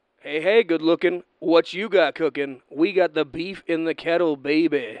Hey, good looking. What you got cooking? We got the beef in the kettle,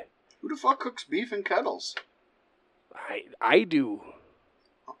 baby. Who the fuck cooks beef in kettles? I do.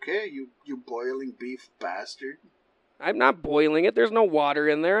 Okay, you boiling beef bastard. I'm not boiling it. There's no water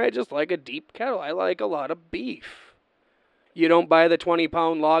in there. I just like a deep kettle. I like a lot of beef. You don't buy the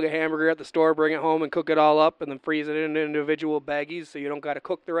 20-pound log of hamburger at the store, bring it home and cook it all up, and then freeze it in individual baggies so you don't got to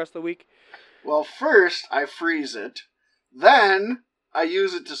cook the rest of the week? Well, first I freeze it. Then I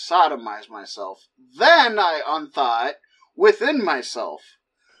use it to sodomize myself. Then I unthaw it within myself.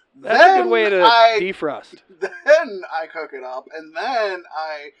 That's then a good way to defrost. Then I cook it up, and then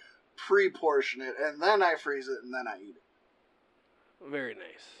I pre-portion it, and then I freeze it, and then I eat it. Very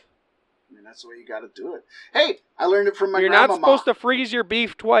nice. I mean, that's the way you gotta do it. Hey, I learned it from my grandma. You're not supposed to freeze your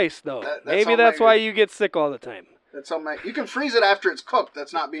beef twice, though. Maybe that's why you get sick all the time. That's how you can freeze it after it's cooked.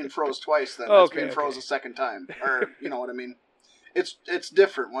 That's not being froze twice, then. That's being froze a second time. Or, you know what I mean? It's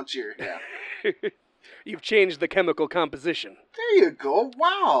different once you're, yeah. You've changed the chemical composition. There you go.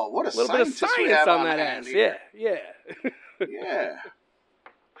 Wow, what a little bit of science on that ass. Here. Yeah. Yeah.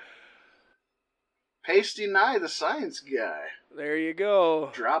 Pasty Nye, the science guy. There you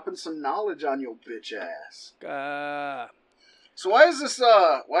go. Dropping some knowledge on your bitch ass. Uh, So why is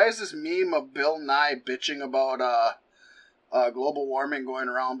this meme of Bill Nye bitching about global warming going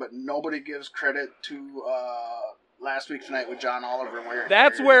around, but nobody gives credit to Last Week Tonight with John Oliver?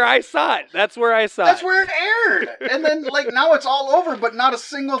 That's where I saw it. That's where it aired. And then now it's all over, but not a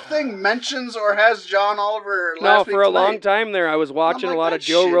single thing mentions or has John Oliver Last Week for a Tonight. Long time there, I was watching a lot of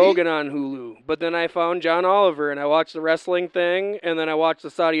Joe Rogan on Hulu, but then I found John Oliver, and I watched the wrestling thing, and then I watched the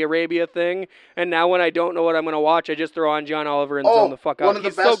Saudi Arabia thing, and now when I don't know what I'm going to watch, I just throw on John Oliver and zone the fuck out. One of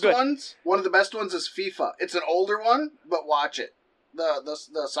the best ones is FIFA. It's an older one, but watch it.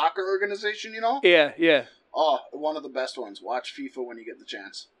 The soccer organization, you know? Yeah. Oh, one of the best ones. Watch FIFA when you get the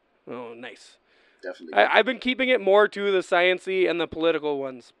chance. Oh, nice. Definitely. I've been keeping it more to the sciencey and the political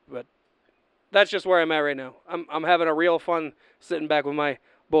ones, but that's just where I'm at right now. I'm having a real fun sitting back with my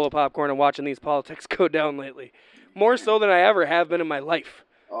bowl of popcorn and watching these politics go down lately. More so than I ever have been in my life.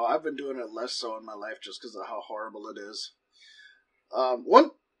 Oh, I've been doing it less so in my life just because of how horrible it is.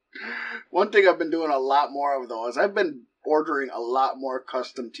 One thing I've been doing a lot more of, though, is I've been ordering a lot more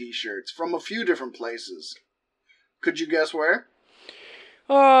custom t-shirts from a few different places. Could you guess where?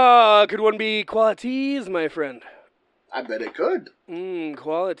 Could one be Qualities, my friend? I bet it could.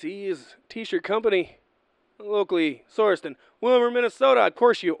 Qualities t-shirt company, locally sourced in Wilmer, Minnesota. Of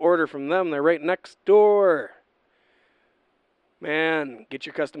course you order from them. They're right next door. Man, get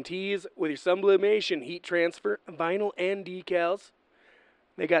your custom tees with your sublimation, heat transfer, vinyl, and decals.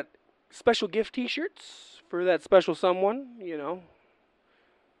 They got special gift t-shirts for that special someone, you know.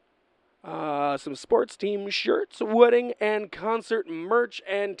 Some sports team shirts, wedding and concert merch,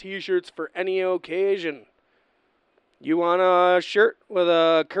 and t-shirts for any occasion. You want a shirt with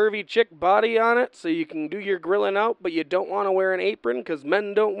a curvy chick body on it so you can do your grilling out, but you don't want to wear an apron because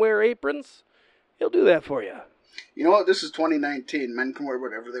men don't wear aprons? He'll do that for you. You know what? This is 2019. Men can wear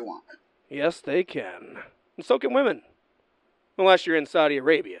whatever they want. Yes, they can. And so can women. Unless you're in Saudi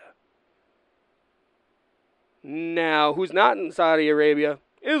Arabia. Now, who's not in Saudi Arabia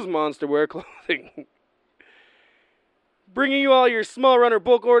is Monster Wear Clothing. Bringing you all your small runner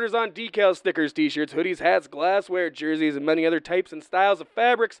bulk orders on decal stickers, t-shirts, hoodies, hats, glassware, jerseys, and many other types and styles of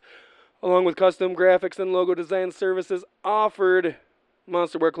fabrics, along with custom graphics and logo design services offered.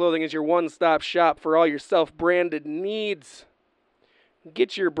 Monster Wear Clothing is your one-stop shop for all your self-branded needs.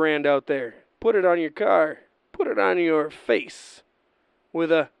 Get your brand out there. Put it on your car. Put it on your face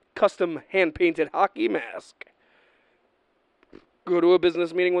with a custom hand-painted hockey mask. Go to a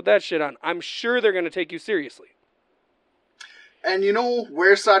business meeting with that shit on. I'm sure they're going to take you seriously. And you know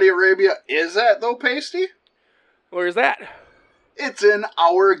where Saudi Arabia is at, though, Pasty? Where is that? It's in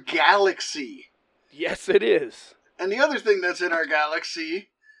our galaxy. Yes, it is. And the other thing that's in our galaxy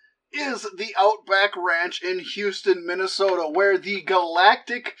is the Outback Ranch in Houston, Minnesota, where the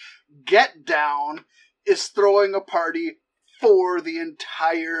Galactic Get Down is throwing a party for the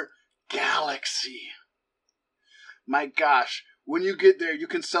entire galaxy. My gosh, when you get there, you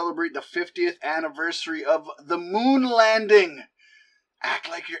can celebrate the 50th anniversary of the moon landing. Act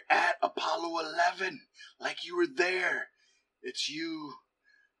like you're at Apollo 11, like you were there. It's you,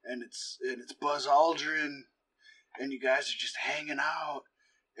 and it's Buzz Aldrin, and you guys are just hanging out,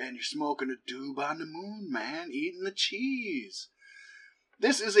 and you're smoking a doob on the moon, man, eating the cheese.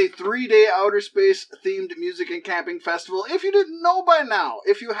 This is a 3-day outer space themed music and camping festival. If you didn't know by now,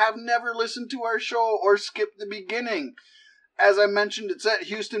 if you have never listened to our show or skipped the beginning, as I mentioned, it's at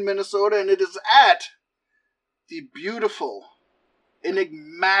Houston, Minnesota, and it is at the beautiful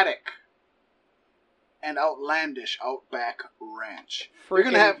enigmatic and outlandish Outback Ranch.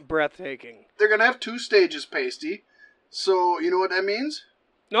 Freaking breathtaking. They're going to have 2 stages, Pasty. So, you know what that means?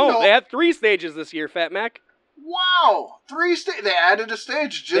 No, they had 3 stages this year, Fat Mac. Wow! 3 stages. They added a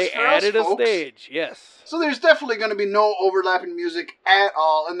stage just for us, folks. They added a stage, yes. So there's definitely going to be no overlapping music at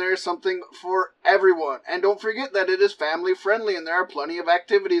all, and there's something for everyone. And don't forget that it is family friendly, and there are plenty of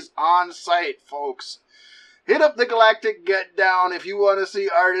activities on site, folks. Hit up the Galactic Get Down if you want to see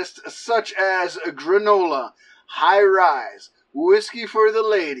artists such as Granola, High Rise, Whiskey for the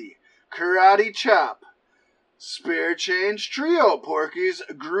Lady, Karate Chop, Spare Change Trio, Porky's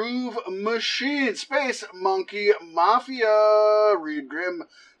Groove Machine, Space Monkey Mafia, Reed Grimm,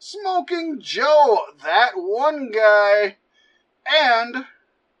 Smoking Joe, That One Guy, and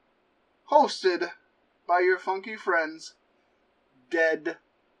hosted by your funky friends, Dead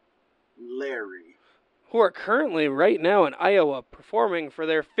Larry. Who are currently right now in Iowa performing for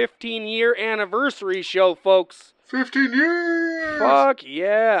their 15-year anniversary show, folks. 15 years! Fuck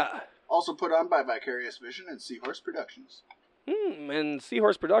yeah. Also put on by Vicarious Vision and Seahorse Productions. And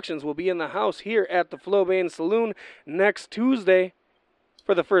Seahorse Productions will be in the house here at the Flowbane Saloon next Tuesday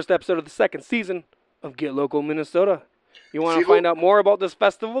for the first episode of the 2nd season of Get Local Minnesota. You want to find out more about this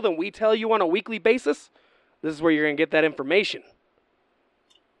festival than we tell you on a weekly basis? This is where you're going to get that information.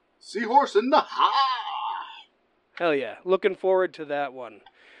 Seahorse in the house! Hell yeah. Looking forward to that one.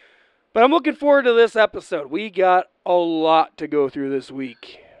 But I'm looking forward to this episode. We got a lot to go through this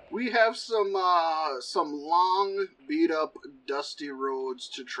week. We have some long, beat-up, dusty roads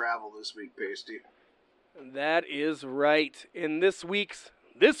to travel this week, Pasty. That is right. In This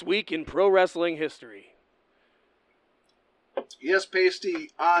Week in Pro Wrestling History. Yes,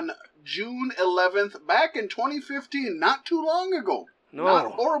 Pasty, on June 11th, back in 2015, not too long ago. No.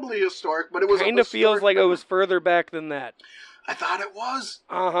 Not horribly historic, but it was kind of feels like it was further back than that. I thought it was.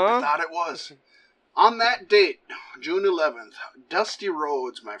 Uh-huh. I thought it was. On that date, June 11th, Dusty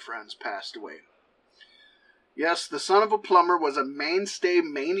Rhodes, my friends, passed away. Yes, the son of a plumber was a mainstay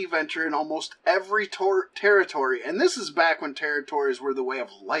main eventer in almost every territory, and this is back when territories were the way of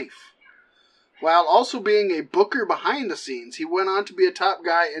life. While also being a booker behind the scenes, he went on to be a top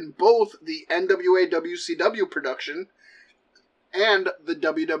guy in both the NWA WCW production and the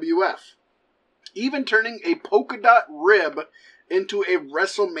WWF, even turning a polka dot rib into a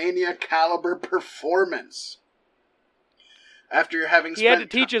WrestleMania caliber performance. After having he had to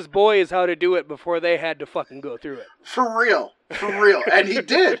teach his boys how to do it before they had to fucking go through it. For real. And he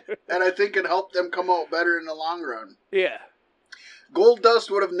did. And I think it helped them come out better in the long run. Yeah. Goldust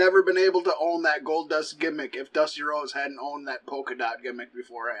would have never been able to own that Goldust gimmick if Dusty Rhodes hadn't owned that polka dot gimmick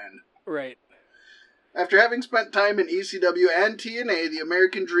beforehand. Right. After having spent time in ECW and TNA, the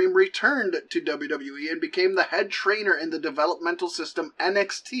American Dream returned to WWE and became the head trainer in the developmental system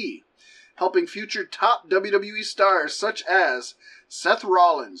NXT, helping future top WWE stars such as Seth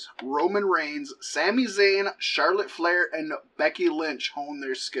Rollins, Roman Reigns, Sami Zayn, Charlotte Flair, and Becky Lynch hone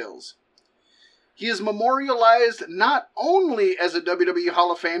their skills. He is memorialized not only as a WWE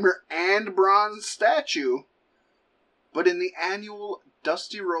Hall of Famer and bronze statue, but in the annual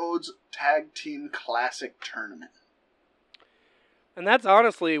Dusty Rhodes Tag Team Classic Tournament. And that's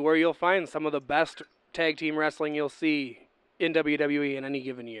honestly where you'll find some of the best tag team wrestling you'll see in WWE in any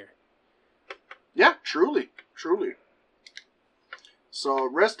given year. Yeah, truly. So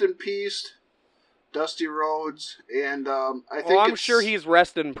rest in peace, Dusty Rhodes, and I think I'm sure he's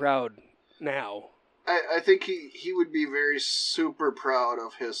resting proud now. I think he would be very super proud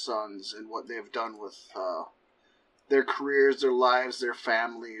of his sons and what they've done with their careers, their lives, their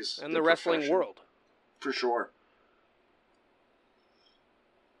families, and the wrestling world. For sure.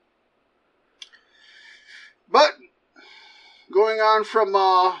 But going on from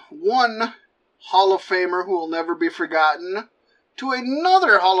one Hall of Famer who will never be forgotten to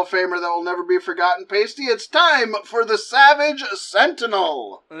another Hall of Famer that will never be forgotten, Pasty, it's time for the Savage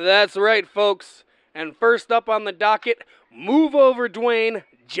Sentinel. That's right, folks. And first up on the docket, move over, Dwayne.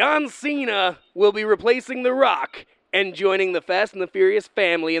 John Cena will be replacing The Rock and joining the Fast and the Furious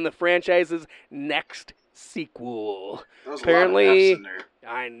family in the franchise's next sequel. Apparently, a lot of F's in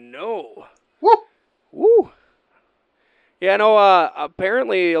there. I know. Woo! Yeah, no.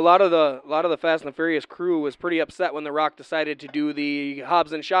 Apparently, a lot of the Fast and the Furious crew was pretty upset when The Rock decided to do the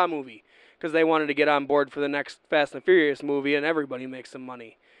Hobbs and Shaw movie because they wanted to get on board for the next Fast and the Furious movie, and everybody makes some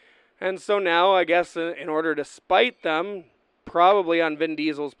money. And so now, I guess, in order to spite them, probably on Vin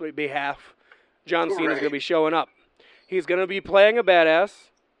Diesel's behalf, John Cena's going to be showing up. He's going to be playing a badass,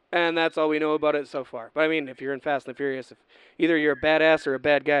 and that's all we know about it so far. But I mean, if you're in Fast and the Furious, either you're a badass or a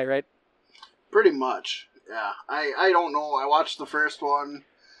bad guy, right? Pretty much. Yeah, I don't know. I watched the first one.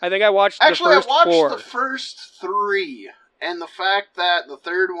 I think I watched Actually, the first I watched four. the first 3. And the fact that the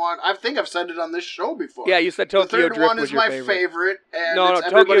third one, I think I've said it on this show before. Yeah, you said the Tokyo third Drift one was is your my favorite. and No, it's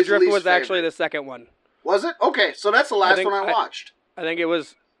Tokyo everybody's Drift least was actually favorite. the second one. Was it? Okay, so that's the last one I watched. I think it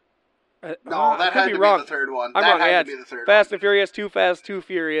was. No, that had to be the third one. I'm that wrong. had Yeah, to be the third Fast one. and Furious, Too Fast, Too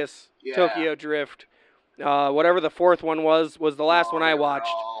Furious, Yeah. Tokyo Drift. Whatever the fourth one was the last one I watched.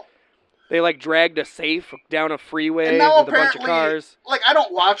 They like dragged a safe down a freeway with a bunch of cars. Like, I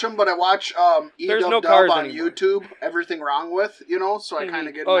don't watch them, but I watch There's no EW cars on anymore. YouTube, Everything Wrong With, so I kind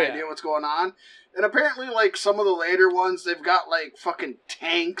of get an idea what's going on. And apparently, like, some of the later ones, they've got, like, fucking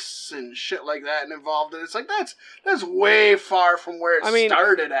tanks and shit like that involved. And it's like, that's way far from where it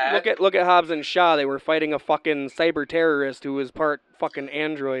started at. Look at Hobbs and Shaw. They were fighting a fucking cyber terrorist who was part fucking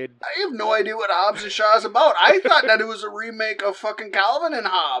android. I have no idea what Hobbs and Shaw is about. I thought that it was a remake of fucking Calvin and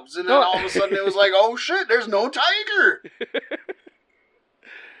Hobbes. And then all of a sudden it was like, oh shit, there's no tiger.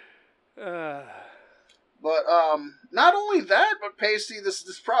 But not only that, but Pacey,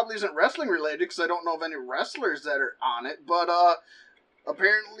 this probably isn't wrestling related because I don't know of any wrestlers that are on it. But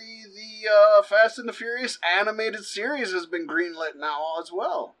apparently the Fast and the Furious animated series has been greenlit now as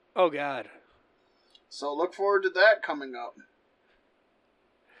well. Oh God! So look forward to that coming up.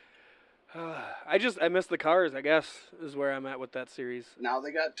 I miss the cars. I guess is where I'm at with that series. Now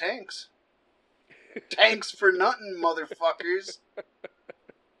they got tanks. Tanks for nothing, motherfuckers.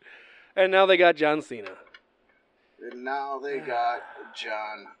 And now they got John Cena. And now they got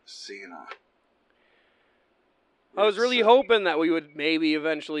John Cena. I was really hoping that we would maybe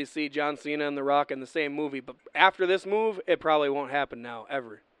eventually see John Cena and The Rock in the same movie, but after this move, it probably won't happen now,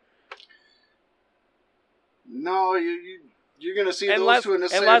 ever. No, you're going to see those two in the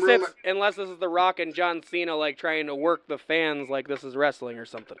same room. Unless this is The Rock and John Cena, like, trying to work the fans like this is wrestling or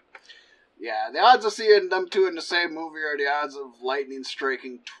something. Yeah, the odds of seeing them two in the same movie are the odds of lightning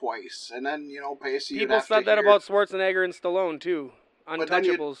striking twice. And then, Pacey, people said that about Schwarzenegger and Stallone, too.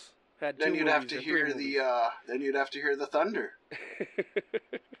 Untouchables had two Then you'd have to movies, hear then you'd have to hear the thunder.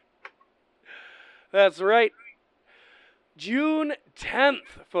 That's right. June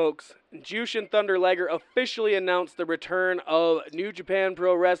 10th, folks, Jushin Thunder Liger officially announced the return of New Japan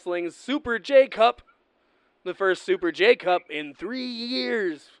Pro Wrestling's Super J Cup, the first Super J Cup in 3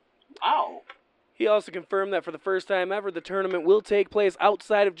 years. Wow. He also confirmed that for the first time ever, the tournament will take place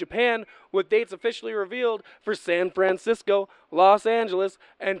outside of Japan, with dates officially revealed for San Francisco, Los Angeles,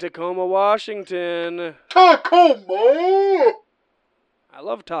 and Tacoma, Washington. Tacoma! I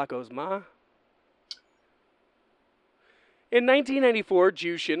love tacos, Ma. In 1994,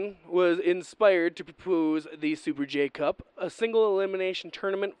 Jushin was inspired to propose the Super J Cup, a single elimination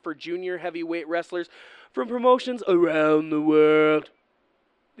tournament for junior heavyweight wrestlers from promotions around the world.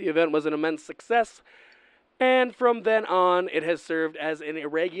 The event was an immense success, and from then on, it has served as an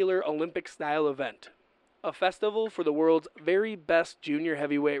irregular Olympic-style event, a festival for the world's very best junior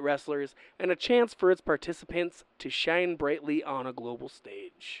heavyweight wrestlers, and a chance for its participants to shine brightly on a global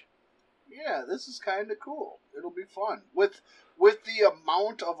stage. Yeah, this is kind of cool. It'll be fun. With the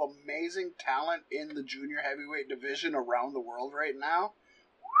amount of amazing talent in the junior heavyweight division around the world right now.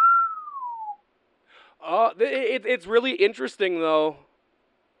 It's really interesting, though,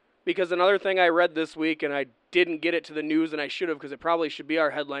 because another thing I read this week, and I didn't get it to the news, and I should have, because it probably should be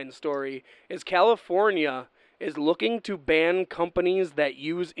our headline story, is California is looking to ban companies that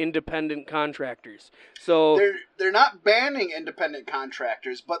use independent contractors. So they're not banning independent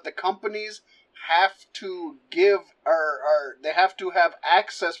contractors, but the companies have to give or they have to have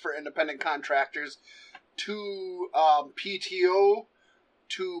access for independent contractors to PTO,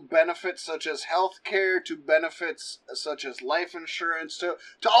 to benefits such as health care, to benefits such as life insurance, to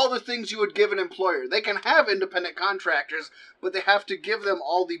all the things you would give an employer. They can have independent contractors, but they have to give them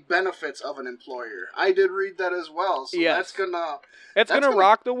all the benefits of an employer. I did read that as well, so yes. That's gonna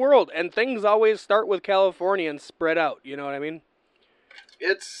rock the world, and things always start with California and spread out, you know what I mean?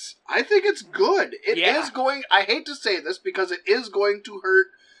 I think it's good. It is going, I hate to say this, because it is going to hurt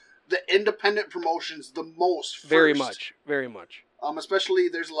the independent promotions the most first. Very much, very much. Especially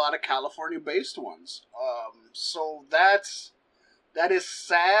there's a lot of California-based ones. So that is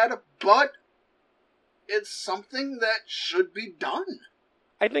sad, but it's something that should be done.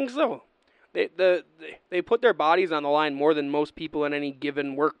 I think so. They put their bodies on the line more than most people in any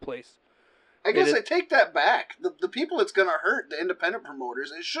given workplace. I guess I take that back. The people it's going to hurt, the independent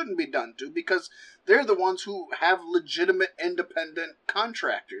promoters, it shouldn't be done to, because they're the ones who have legitimate independent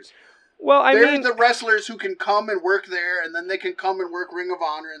contractors. Well, they're the wrestlers who can come and work there, and then they can come and work Ring of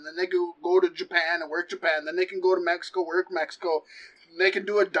Honor, and then they go to Japan and work Japan, then they can go to Mexico, work Mexico. They can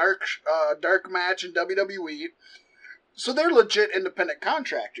do a dark match in WWE. So they're legit independent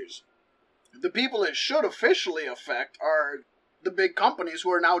contractors. The people it should officially affect are the big companies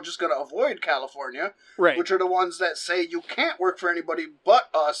who are now just going to avoid California, Right. which are the ones that say you can't work for anybody but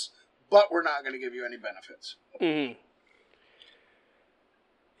us, but we're not going to give you any benefits. Mm-hmm.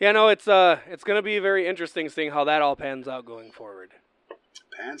 Yeah, no, it's going to be very interesting seeing how that all pans out going forward.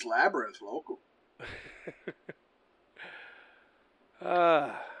 Pan's Labyrinth, local.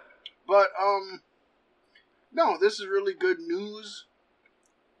 But, no, this is really good news.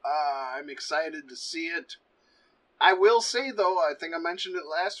 I'm excited to see it. I will say, though, I think I mentioned it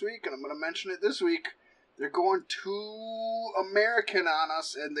last week, and I'm going to mention it this week. They're going too American on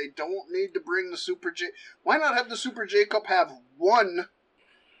us, and they don't need to bring the Super J... Why not have the Super J Cup have one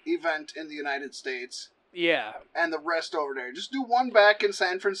event in the United States? Yeah. And the rest over there. Just do one back in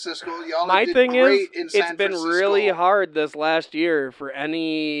San Francisco. Y'all My did thing great is, in San it's been Francisco. really hard this last year for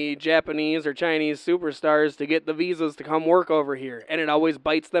any Japanese or Chinese superstars to get the visas to come work over here, and it always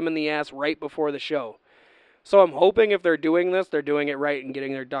bites them in the ass right before the show. So I'm hoping if they're doing this, they're doing it right and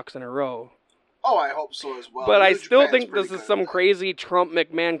getting their ducks in a row. Oh, I hope so as well. But New I still Japan's think this pretty is good some at that. crazy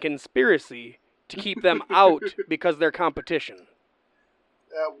Trump-McMahon conspiracy to keep them out because they're competition.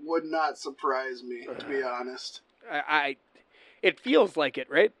 That would not surprise me, to be honest. It feels like it,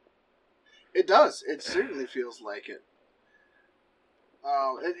 right? It does. It certainly feels like it.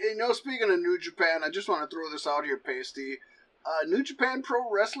 Speaking of New Japan, I just want to throw this out here, Pasty. New Japan Pro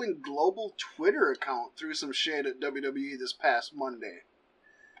Wrestling Global Twitter account threw some shade at WWE this past Monday.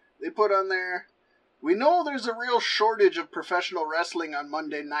 They put on there, "We know there's a real shortage of professional wrestling on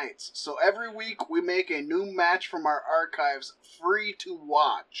Monday nights, so every week we make a new match from our archives free to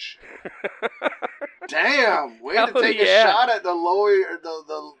watch." Damn, way to take a shot at the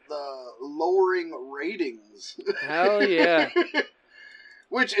lowering ratings. Hell yeah.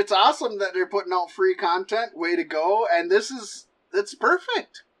 Which, it's awesome that they're putting out free content. Way to go. And it's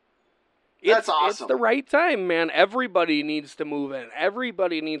perfect. That's awesome. It's the right time, man. Everybody needs to move in.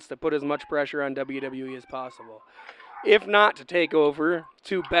 Everybody needs to put as much pressure on WWE as possible. If not to take over,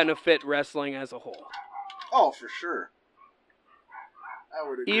 to benefit wrestling as a whole. Oh, for sure. I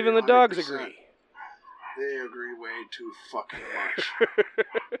would agree. Even the dogs 100%. agree. They agree way too fucking much. I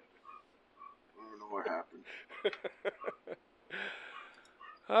don't know what happened.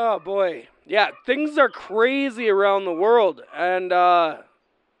 Oh, boy. Yeah, things are crazy around the world. And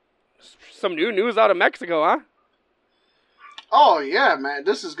some new news out of Mexico, huh? Oh, yeah, man.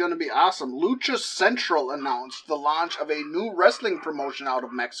 This is going to be awesome. Lucha Central announced the launch of a new wrestling promotion out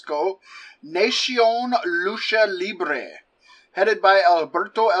of Mexico, Nacion Lucha Libre, headed by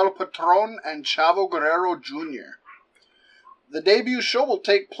Alberto El Patron and Chavo Guerrero Jr. The debut show will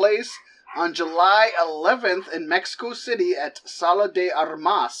take place on July 11th in Mexico City at Sala de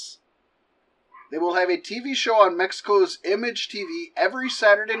Armas. They will have a TV show on Mexico's Image TV every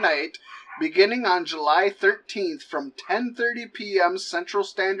Saturday night, beginning on July 13th from 10:30 p.m. Central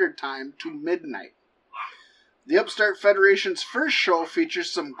Standard Time to midnight. The Upstart Federation's first show features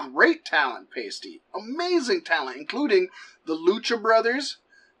some great talent, Pasty. Amazing talent, including the Lucha Brothers,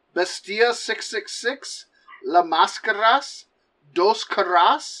 Bestia 666, La Mascaras, Dos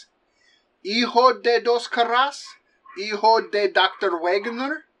Caras, Hijo de Dos Caras, Hijo de Dr.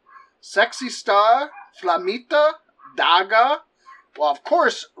 Wagner, Sexy Star, Flamita, Daga, well, of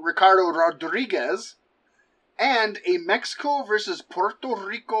course, Ricardo Rodriguez, and a Mexico versus Puerto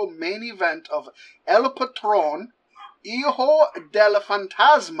Rico main event of El Patron, Hijo del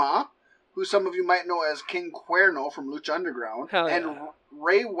Fantasma, who some of you might know as King Cuerno from Lucha Underground, and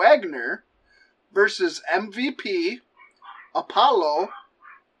Ray Wagner versus MVP, Apollo,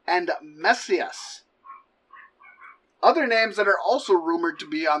 and Messias. Other names that are also rumored to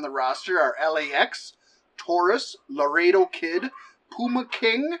be on the roster are LAX, Taurus, Laredo Kid, Puma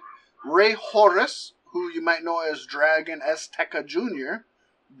King, Ray Horace, who you might know as Dragon Azteca Jr.,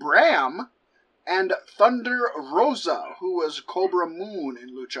 Bram, and Thunder Rosa, who was Cobra Moon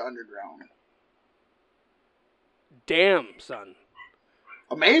in Lucha Underground. Damn, son.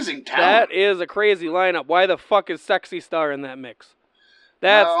 Amazing talent. That is a crazy lineup. Why the fuck is Sexy Star in that mix?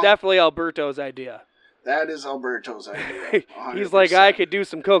 That's definitely Alberto's idea. That is Alberto's idea. He's like, I could do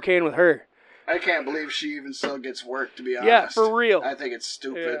some cocaine with her. I can't believe she even still gets work, to be honest. Yeah, for real. I think it's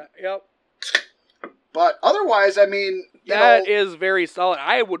stupid. Yeah, yep. But otherwise, I mean, that is very solid.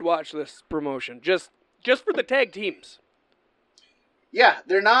 I would watch this promotion just for the tag teams. Yeah,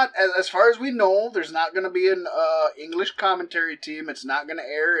 they're not, as far as we know, there's not going to be an English commentary team. It's not going to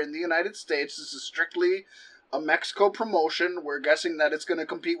air in the United States. This is strictly a Mexico promotion. We're guessing that it's going to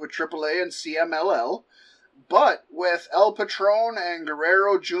compete with AAA and CMLL. But with El Patron and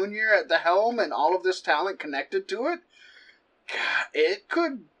Guerrero Jr. at the helm and all of this talent connected to it, it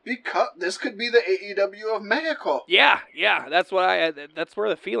could this could be the AEW of Mexico. Yeah, that's that's where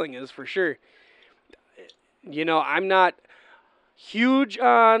the feeling is for sure. You know, I'm not huge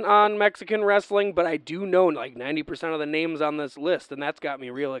on Mexican wrestling, but I do know like 90% of the names on this list, and that's got me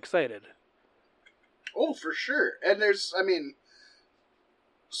real excited. Oh, for sure. And there's, I mean,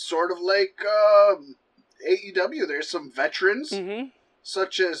 sort of like AEW, there's some veterans,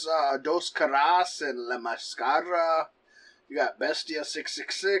 such as Dos Caras and La Mascara. You got Bestia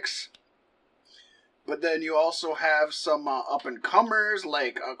 666. But then you also have some up-and-comers,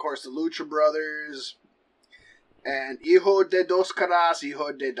 like, of course, the Lucha Brothers, and Hijo de Dos Caras,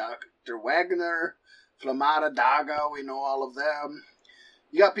 Hijo de Dr. Wagner, Flamada Daga, we know all of them.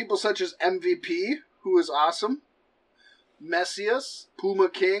 You got people such as MVP, who is awesome, Messias, Puma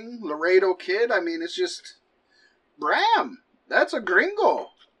King, Laredo Kid. I mean, it's just Bram. That's a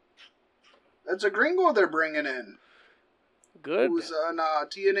gringo. That's a gringo they're bringing in. Good. Who's on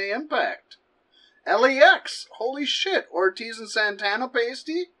TNA Impact. LAX. Holy shit. Ortiz and Santana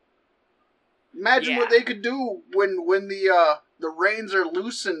pasty. Imagine what they could do when the reins are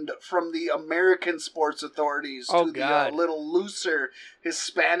loosened from the American sports authorities to the little looser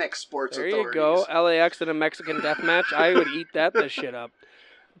Hispanic sports authorities. There you go. LAX in a Mexican death match. I would eat that the shit up.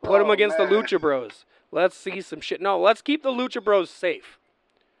 Put them against the Lucha Bros. Let's see some shit. No, let's keep the Lucha Bros safe.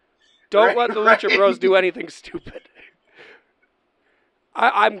 Don't let the Lucha Bros do anything stupid.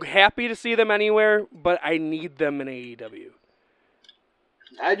 I'm happy to see them anywhere, but I need them in AEW.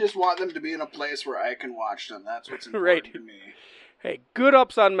 I just want them to be in a place where I can watch them. That's what's important to me. Hey, good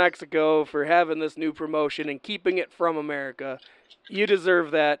ups on Mexico for having this new promotion and keeping it from America. You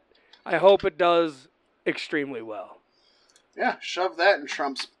deserve that. I hope it does extremely well. Yeah, shove that in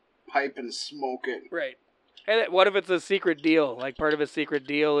Trump's pipe and smoke it. Right. Hey, what if it's a secret deal? Like, part of his secret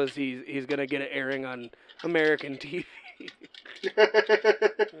deal is he's going to get it airing on American TV.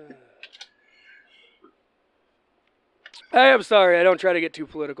 I'm sorry, I don't try to get too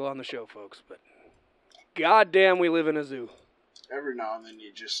political on the show, folks, but goddamn, we live in a zoo. Every now and then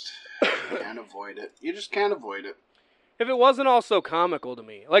you just can't avoid it. You just can't avoid it. If it wasn't all so comical to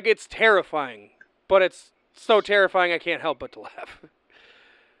me, like, it's terrifying, but it's so terrifying I can't help but to laugh.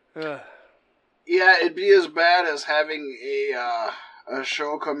 Yeah, it'd be as bad as having a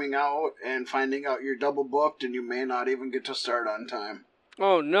show coming out and finding out you're double booked and you may not even get to start on time.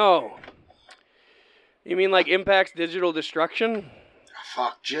 Oh, no. You mean like Impact's Digital Destruction?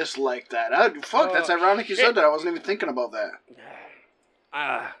 Fuck, just like that. That's ironic you said that. I wasn't even thinking about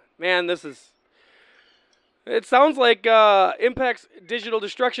that. Man, this is... It sounds like Impact's Digital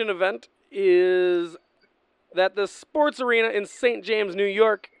Destruction event is that the sports arena in St. James, New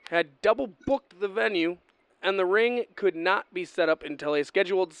York had double booked the venue, and the ring could not be set up until a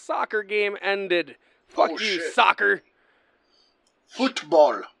scheduled soccer game ended. Fuck you, shit. Soccer.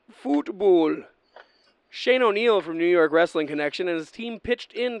 Football. Shane O'Neill from New York Wrestling Connection and his team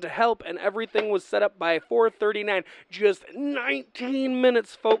pitched in to help, and everything was set up by 4:39. Just 19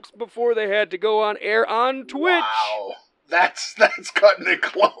 minutes, folks, before they had to go on air on Twitch. Wow. That's cutting it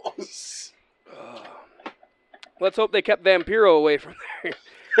close. Let's hope they kept Vampiro away from there.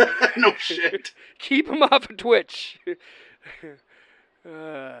 No shit. Keep him off of Twitch.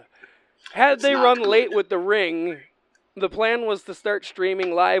 Had they run late with the ring, the plan was to start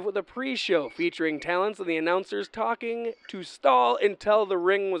streaming live with a pre-show featuring talents and the announcers talking to stall until the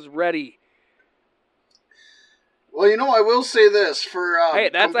ring was ready. Well, you know, I will say this for hey,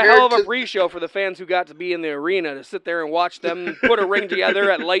 that's a hell of a pre-show for the fans who got to be in the arena to sit there and watch them put a ring together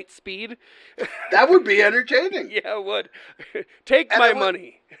at light speed. That would be entertaining. Yeah, it would. Take my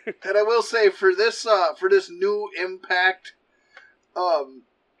money. And I will say for this new Impact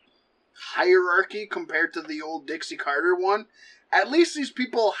hierarchy compared to the old Dixie Carter one, at least these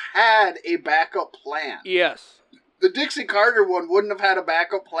people had a backup plan. Yes. The Dixie Carter one wouldn't have had a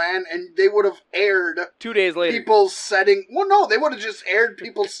backup plan, and they would have aired 2 days later. People setting... Well, no, they would have just aired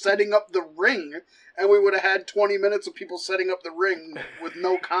people setting up the ring, and we would have had 20 minutes of people setting up the ring with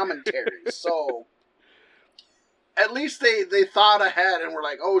no commentary. So, at least they thought ahead and were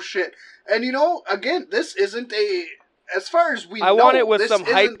like, oh shit. And you know, again, this isn't a... As far as we know... I want it with some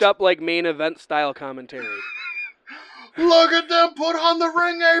hyped up, like, main event style commentary. Look at them put on the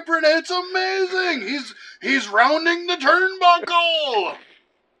ring apron. It's amazing. He's rounding the turnbuckle.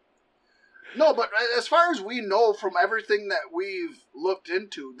 No, but as far as we know from everything that we've looked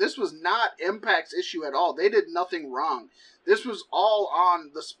into, this was not Impact's issue at all. They did nothing wrong. This was all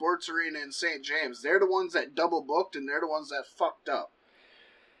on the sports arena in St. James. They're the ones that double booked, and they're the ones that fucked up.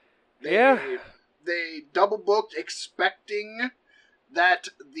 They double booked, expecting that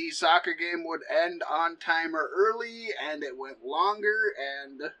the soccer game would end on time or early, and it went longer,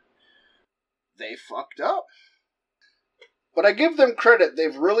 and they fucked up. But I give them credit.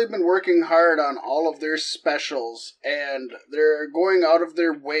 They've really been working hard on all of their specials, and they're going out of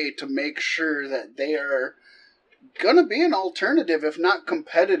their way to make sure that they are going to be an alternative, if not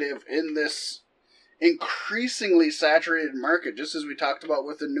competitive, in this increasingly saturated market, just as we talked about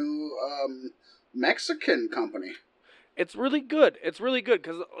with the new Mexican company. It's really good. It's really good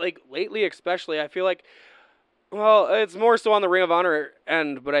because, like, lately especially, I feel like, well, it's more so on the Ring of Honor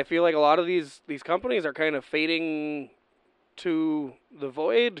end, but I feel like a lot of these companies are kind of fading to the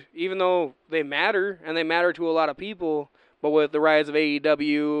void, even though they matter, and they matter to a lot of people. But with the rise of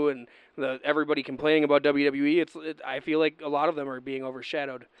AEW and everybody complaining about WWE, I feel like a lot of them are being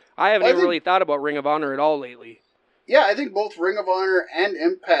overshadowed. I haven't even really thought about Ring of Honor at all lately. Yeah, I think both Ring of Honor and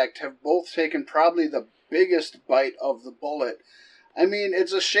Impact have both taken probably the biggest bite of the bullet. I mean,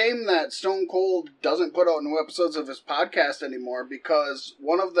 it's a shame that Stone Cold doesn't put out new episodes of his podcast anymore, because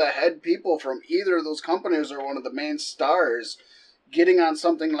one of the head people from either of those companies or one of the main stars getting on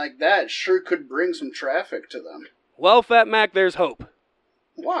something like that sure could bring some traffic to them. Well, Fat Mac, there's hope.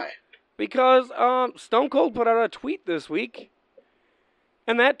 Why? Because Stone Cold put out a tweet this week,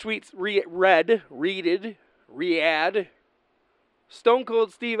 and that tweet's read Stone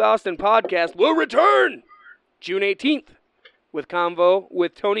Cold Steve Austin podcast will return June 18th with convo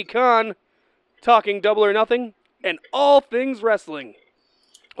with Tony Khan, talking Double or Nothing and all things wrestling.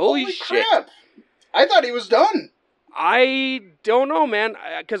 Holy shit. Crap. I thought he was done. I don't know, man,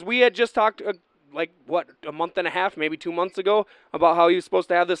 because we had just talked, a month and a half, maybe 2 months ago, about how he was supposed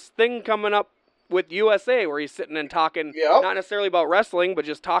to have this thing coming up with USA where he's sitting and talking, not necessarily about wrestling, but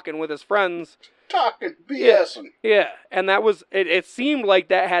just talking with his friends. Talking, BSing. Yeah, and that was, it seemed like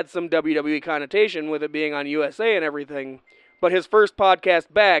that had some WWE connotation with it being on USA and everything. But his first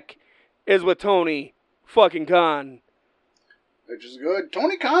podcast back is with Tony fucking Khan. Which is good.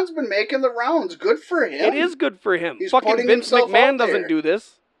 Tony Khan's been making the rounds. Good for him. It is good for him. He's fucking Vince McMahon doesn't do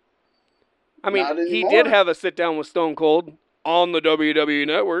this. I mean, he did have a sit-down with Stone Cold on the WWE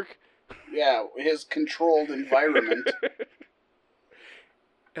Network. Yeah, his controlled environment.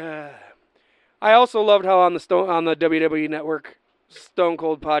 I also loved how on the WWE Network Stone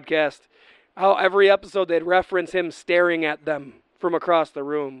Cold podcast, how every episode they'd reference him staring at them from across the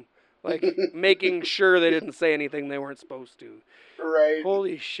room, like making sure they didn't say anything they weren't supposed to. Right.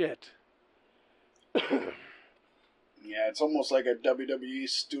 Holy shit. Yeah, it's almost like a WWE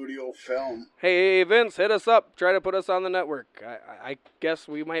studio film. Hey, Vince, hit us up. Try to put us on the network. I guess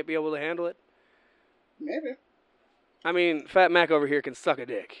we might be able to handle it. Maybe. I mean, Fat Mac over here can suck a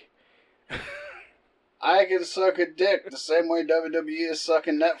dick. I can suck a dick the same way WWE is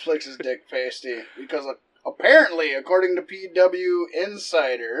sucking Netflix's dick, Pasty. Because apparently, according to PW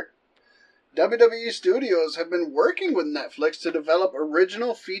Insider, WWE Studios have been working with Netflix to develop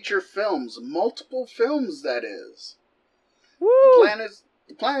original feature films. Multiple films, that is. Woo!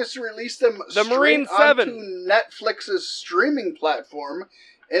 The plan is to release them Marine 7 onto Netflix's streaming platform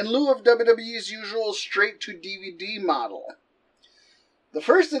in lieu of WWE's usual straight-to-DVD model. The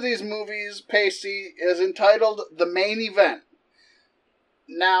first of these movies, Pasty, is entitled The Main Event.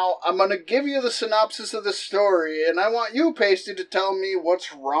 Now, I'm going to give you the synopsis of the story, and I want you, Pasty, to tell me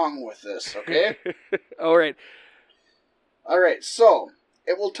what's wrong with this, okay? All right. All right, so,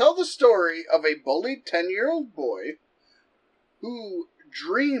 it will tell the story of a bullied 10-year-old boy who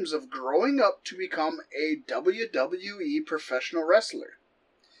dreams of growing up to become a WWE professional wrestler.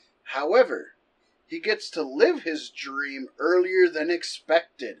 However, he gets to live his dream earlier than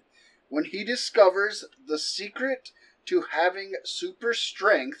expected when he discovers the secret to having super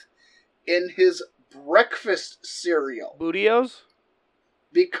strength in his breakfast cereal. Bootios?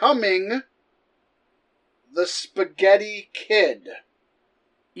 Becoming the Spaghetti Kid.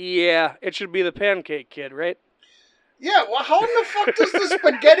 Yeah, it should be the Pancake Kid, right? Yeah, well, how in the fuck does the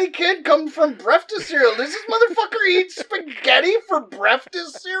Spaghetti Kid come from breakfast cereal? Does this motherfucker eat spaghetti for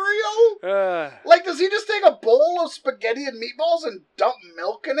breakfast cereal? Like, does he just take a bowl of spaghetti and meatballs and dump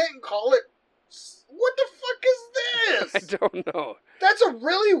milk in it and call it... What the fuck is this? I don't know. That's a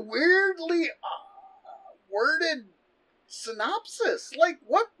really weirdly worded synopsis. Like,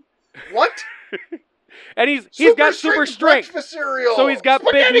 what? What? And he's got super strength. Cereal. So he's got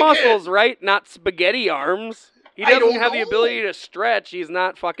Spaghetti big muscles, Kid. Right? Not spaghetti arms. He doesn't have the ability to stretch. He's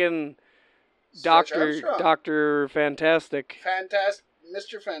not fucking Dr. Fantastic.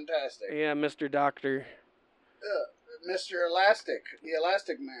 Mr. Fantastic. Yeah, Mr. Doctor. Mr. Elastic. The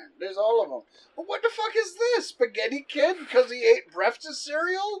Elastic Man. There's all of them. But what the fuck is this? Spaghetti Kid because he ate breakfast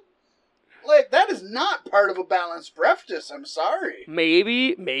cereal? Like, that is not part of a balanced breakfast. I'm sorry.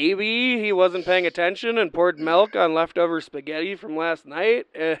 Maybe he wasn't paying attention and poured milk on leftover spaghetti from last night,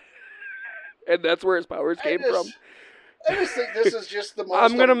 and that's where his powers came from. I just think this is just the most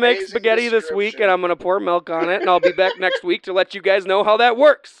I'm going to make spaghetti this week, and I'm going to pour milk on it, and I'll be back next week to let you guys know how that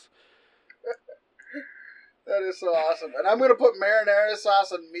works. That is so awesome. And I'm going to put marinara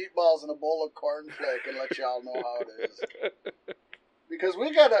sauce and meatballs in a bowl of cornflake and let y'all know how it is. Because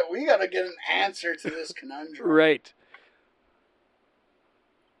we gotta get an answer to this conundrum. Right.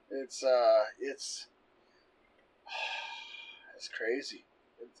 It's crazy.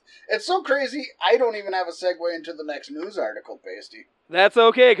 It's so crazy, I don't even have a segue into the next news article, Pasty. That's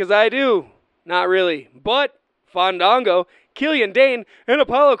okay, because I do. Not really. But Fandango, Killian Dane, and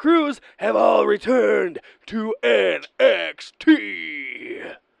Apollo Crews have all returned to NXT.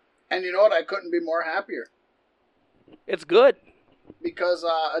 And you know what? I couldn't be more happier. It's good. Because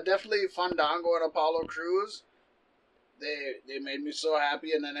definitely Fandango and Apollo Crews, they made me so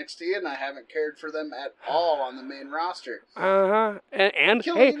happy in NXT, and I haven't cared for them at all on the main roster. Uh-huh. And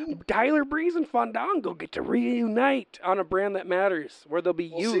hey, Tyler Breeze and Fandango get to reunite on a brand that matters, where they'll be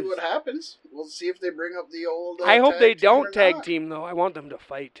used. We'll see what happens. We'll see if they bring up the old I hope they don't tag team, though. I want them to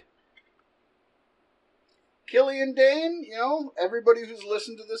fight. Killian Dane, you know, everybody who's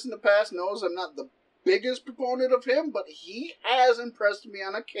listened to this in the past knows I'm not the biggest proponent of him, but he has impressed me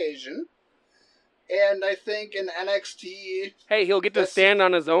on occasion. And I think in NXT... Hey, he'll get to stand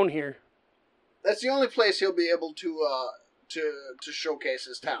on his own here. That's the only place he'll be able to showcase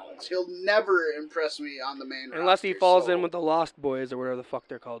his talents. He'll never impress me on the main roster. Unless he falls in with the Lost Boys or whatever the fuck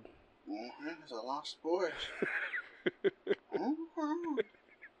they're called. The Lost Boys.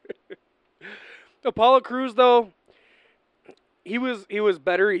 Apollo Crews, though, he was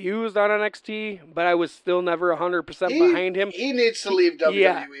better used on NXT, but I was still never 100% behind him. He needs to leave WWE.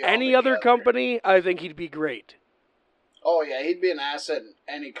 Yeah, any other company, I think he'd be great. Oh yeah, he'd be an asset in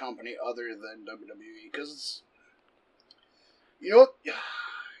any company other than WWE. Because you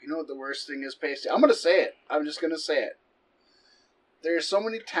know what the worst thing is, Pasty? I'm gonna say it. I'm just gonna say it. There's so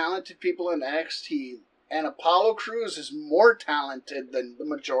many talented people in NXT, and Apollo Crews is more talented than the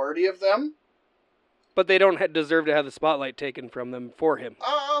majority of them. But they don't deserve to have the spotlight taken from them for him.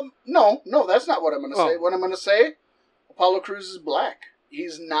 No, that's not what I'm going to say. What I'm going to say, Apollo Crews is black.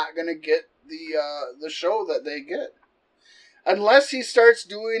 He's not going to get the show that they get. Unless he starts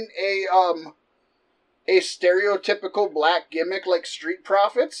doing a stereotypical black gimmick like Street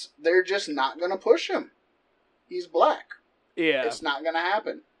Profits, they're just not going to push him. He's black. Yeah. It's not going to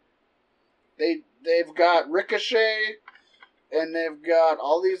happen. They've got Ricochet... And they've got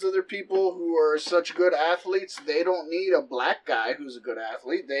all these other people who are such good athletes. They don't need a black guy who's a good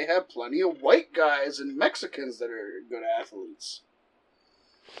athlete. They have plenty of white guys and Mexicans that are good athletes.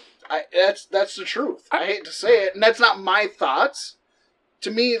 That's the truth. I hate to say it, and that's not my thoughts.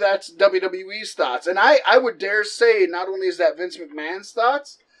 To me, that's WWE's thoughts. And I would dare say not only is that Vince McMahon's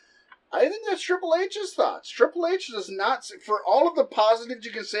thoughts, I think that's Triple H's thoughts. Triple H does not, for all of the positives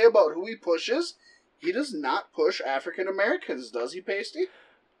you can say about who he pushes, he does not push African Americans, does he, Pasty?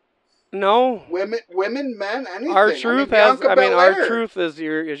 No. Women, men, anything. R-Truth R-Truth is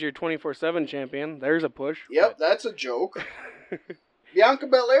your 24/7 champion. There's a push. Yep, that's a joke. Bianca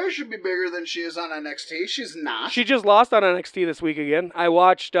Belair should be bigger than she is on NXT. She's not. She just lost on NXT this week again. I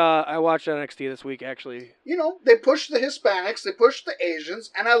watched NXT this week, actually. You know, they push the Hispanics, they push the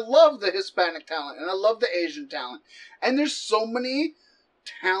Asians, and I love the Hispanic talent, and I love the Asian talent. And there's so many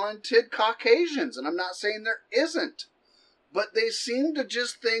talented Caucasians, and I'm not saying there isn't, but they seem to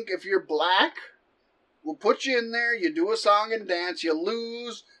just think if you're black, we'll put you in there, you do a song and dance, you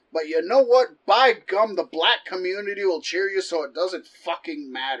lose, but you know what? By gum, the black community will cheer you, so it doesn't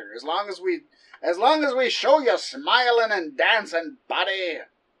fucking matter. As long as we show you smiling and dancing, buddy.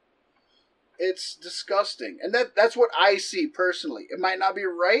 It's disgusting, and that's what I see personally. It might not be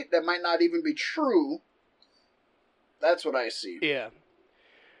right, that might not even be true. That's what I see. Yeah.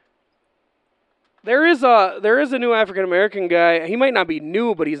 There is a new African American guy. He might not be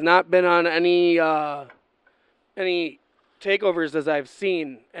new, but he's not been on any takeovers as I've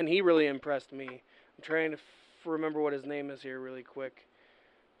seen, and he really impressed me. I'm trying to remember what his name is here really quick.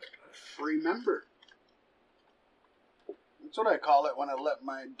 Remember. That's what I call it when I let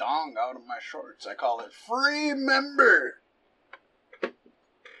my dong out of my shorts. I call it free member.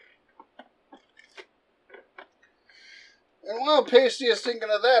 And while Pasty is thinking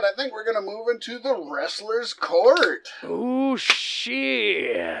of that, I think we're going to move into the Wrestler's Court. Oh,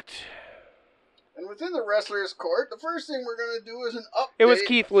 shit. And within the Wrestler's Court, the first thing we're going to do is an update. It was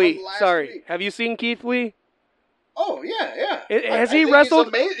Keith Lee. from last Sorry. week. Have you seen Keith Lee? Oh yeah, yeah. Has I he think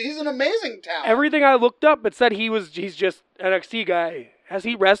wrestled? He's an amazing talent. Everything I looked up, it said he's just NXT guy. Has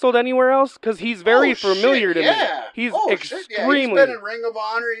he wrestled anywhere else? Because he's very familiar to me. He's extremely. He's been in Ring of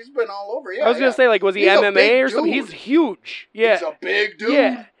Honor. He's been all over. Yeah, I was gonna say, like, was he MMA or something? He's huge. Yeah, he's a big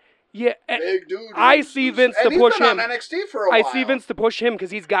dude. Yeah, big dude. I see Vince to push him. On NXT for a while. I see Vince to push him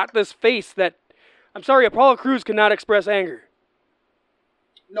because he's got this face that. I'm sorry, Apollo Crews cannot express anger.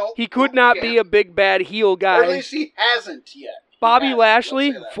 No, he could not be a big bad heel guy. Or at least he hasn't yet. Bobby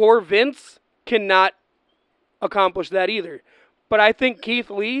Lashley for Vince cannot accomplish that either. But I think Keith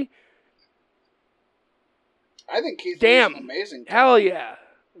Lee. Lee's an amazing talent. Hell yeah.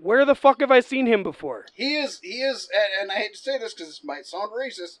 Where the fuck have I seen him before? He is, and I hate to say this because this might sound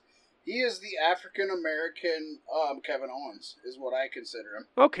racist, he is the African-American Kevin Owens, is what I consider him.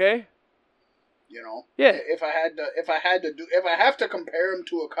 Okay. You know? Yeah. If I have to compare him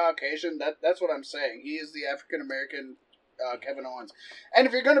to a Caucasian, that's what I'm saying. He is the African-American Kevin Owens. And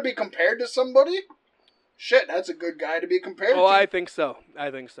if you're going to be compared to somebody, shit, that's a good guy to be compared to. Oh, I think so.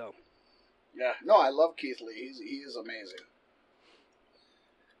 Yeah. No, I love Keith Lee. He is amazing.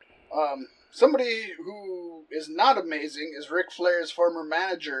 Somebody who is not amazing is Ric Flair's former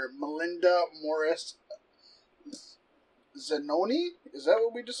manager, Melinda Morris Zanoni? Is that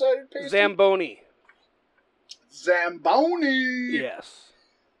what we decided, Pasty? Zamboni! Yes.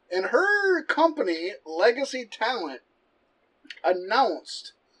 And her company, Legacy Talent,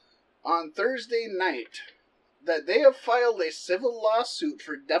 announced on Thursday night that they have filed a civil lawsuit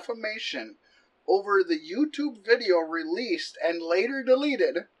for defamation over the YouTube video released and later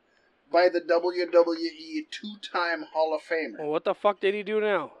deleted by the WWE two-time Hall of Famer. Well, what the fuck did he do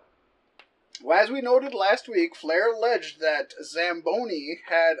now? Well, as we noted last week, Flair alleged that Zamboni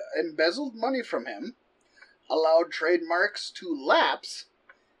had embezzled money from him, allowed trademarks to lapse,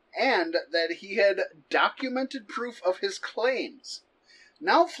 and that he had documented proof of his claims.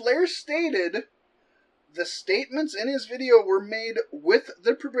 Now, Flair stated the statements in his video were made with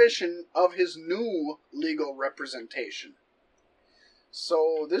the permission of his new legal representation.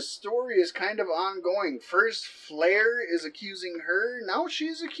 So this story is kind of ongoing. First, Flair is accusing her. Now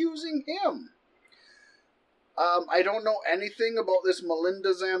she's accusing him. I don't know anything about this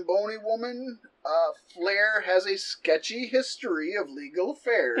Melinda Zamboni woman. Flair has a sketchy history of legal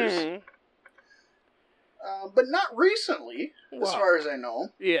affairs. Mm-hmm. But not recently, as far as I know.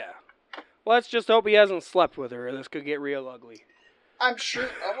 Yeah. Well, let's just hope he hasn't slept with her, or this could get real ugly. I'm sure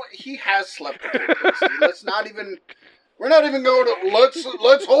he has slept with her. Let's not even... We're not even going to...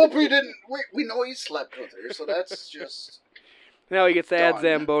 Let's hope he didn't... We know he slept with her, so that's just... Now he gets to add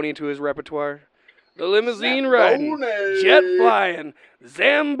Zamboni into his repertoire. The limousine riding, jet flying,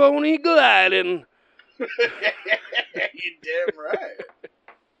 Zamboni gliding. You damn right.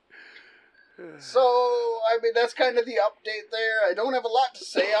 So, I mean, that's kind of the update there. I don't have a lot to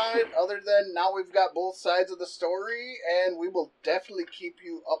say on it other than now we've got both sides of the story, and we will definitely keep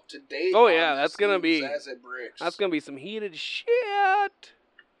you up to date. Oh yeah, that's gonna be as it breaks. That's gonna be some heated shit.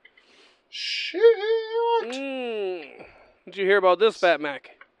 Did you hear about this, Fat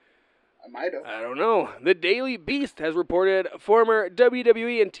Mac? I might have. I don't know. The Daily Beast has reported former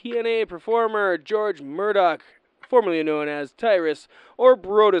WWE and TNA performer George Murdoch, formerly known as Tyrus or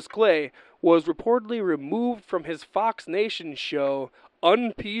Brodus Clay, was reportedly removed from his Fox Nation show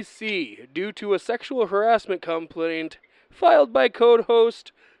UnPC due to a sexual harassment complaint filed by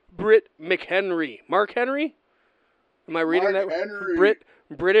co-host Britt McHenry. Mark Henry? Am I reading Mark that? Henry.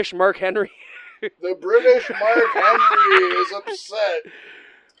 British Mark Henry. The British Mark Henry is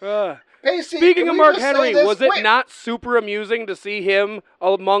upset. Pasty, speaking of Mark Henry, was it not super amusing to see him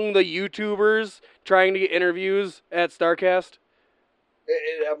among the YouTubers trying to get interviews at StarCast?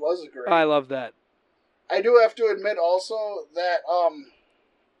 It was great. I love that. I do have to admit also that, I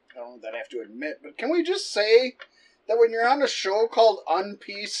don't know that I have to admit, but can we just say that when you're on a show called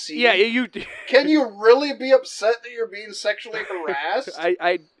UnPC, you can you really be upset that you're being sexually harassed?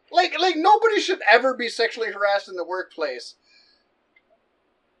 Like nobody should ever be sexually harassed in the workplace.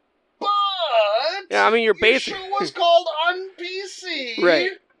 But yeah, I mean your show was called UnPC.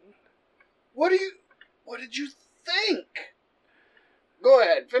 Right. What did you think? Go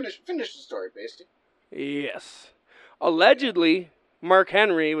ahead, finish the story, Pasty. Yes. Allegedly, Mark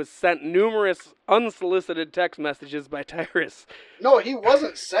Henry was sent numerous unsolicited text messages by Tyrus. No, he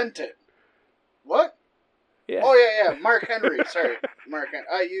wasn't sent it. What? Yeah. Oh, yeah. Mark Henry. Sorry. Mark Henry.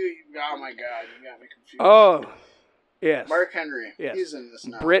 Oh, my God. You got me confused. Oh, yes. Mark Henry. Yes. He's in this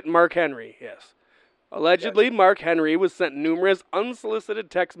now. Mark Henry, yes. Allegedly, yes. Mark Henry was sent numerous unsolicited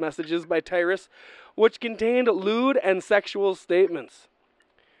text messages by Tyrus, which contained lewd and sexual statements.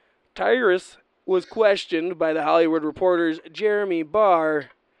 Tyrus was questioned by The Hollywood Reporter's Jeremy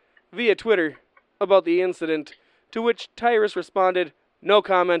Barr via Twitter about the incident, to which Tyrus responded, "No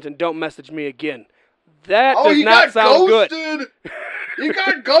comment and don't message me again." That does not sound good. He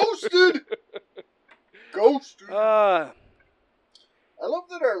got ghosted. Ghosted. Uh, I love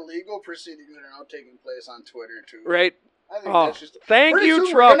that our legal proceedings are now taking place on Twitter too. Right. I think that's just. Thank pretty you,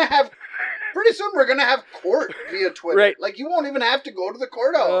 soon Trump. Pretty soon we're gonna have court via Twitter. Right. Like you won't even have to go to the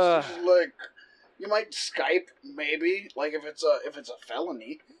courthouse. It's just like you might Skype maybe. Like if it's a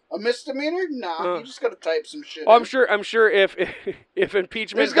felony, a misdemeanor. Nah, you just gotta type some shit. Oh, I'm sure if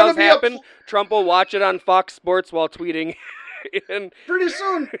impeachment There's gonna does be happen, Trump will watch it on Fox Sports while tweeting. And pretty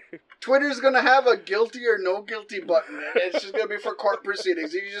soon, Twitter's gonna have a guilty or no guilty button. And it's just gonna be for court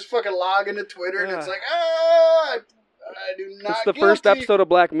proceedings. You just fucking log into Twitter and it's like, I do not. It's the first episode of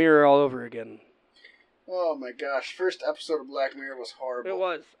Black Mirror all over again. Oh my gosh! First episode of Black Mirror was horrible. It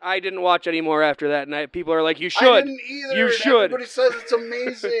was. I didn't watch any more after that night. People are like, "You should." I didn't either. You should. Everybody says it's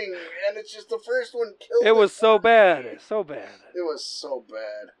amazing, and it's just the first one killed. It was so bad. So bad. It was so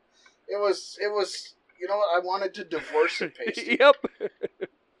bad. It was. You know what? I wanted to divorce it, Pasty. Yep.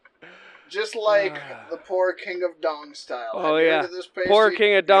 Just like the poor King of Dong style. Oh yeah. Poor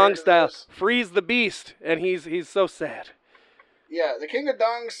King of Dong style. Freeze the beast, and he's so sad. Yeah, the King of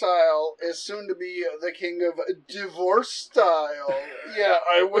Dong style is soon to be the King of Divorce style. Yeah,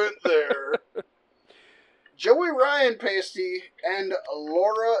 I went there. Joey Ryan, Pasty, and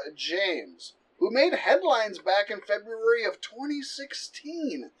Laura James, who made headlines back in February of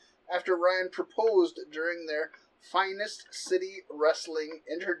 2016 after Ryan proposed during their Finest City Wrestling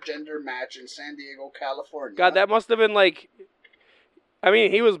intergender match in San Diego, California. God, that must have been like... I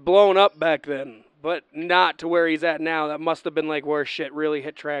mean, he was blown up back then, but not to where he's at now. That must have been like where shit really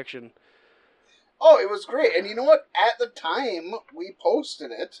hit traction. Oh, it was great. And you know what? At the time, we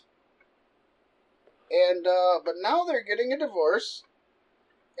posted it. And, but now they're getting a divorce.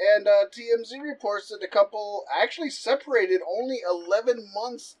 And TMZ reports that the couple actually separated only 11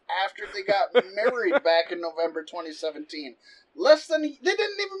 months after they got married back in November 2017. They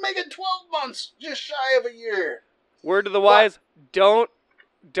didn't even make it 12 months, just shy of a year. Word to the wise, don't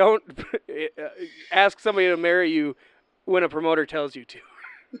ask somebody to marry you when a promoter tells you to.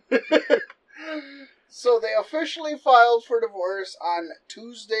 So they officially filed for divorce on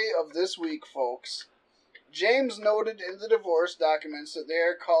Tuesday of this week, folks. James noted in the divorce documents that they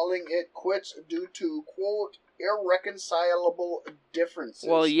are calling it quits due to, quote, irreconcilable differences.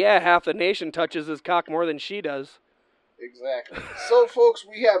 Well, yeah, half the nation touches his cock more than she does. Exactly. So, folks,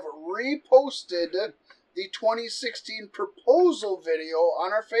 we have reposted the 2016 proposal video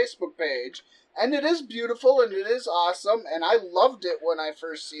on our Facebook page, and it is beautiful and it is awesome, and I loved it when I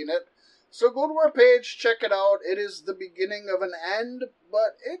first seen it. So go to our page, check it out. It is the beginning of an end,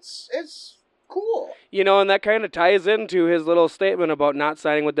 but it's cool. You know, and that kind of ties into his little statement about not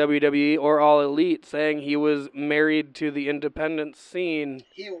signing with WWE or All Elite, saying he was married to the independent scene.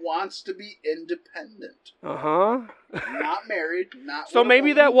 He wants to be independent. Uh-huh. Not married, not... So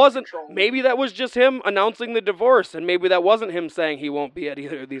maybe that was just him announcing the divorce, and maybe that wasn't him saying he won't be at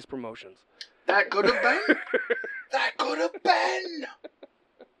either of these promotions. That could have been. That could have been.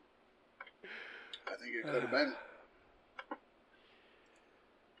 I think it could have been.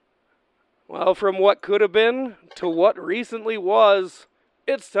 Well, from what could have been to what recently was,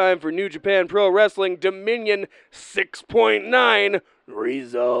 it's time for New Japan Pro Wrestling Dominion 6.9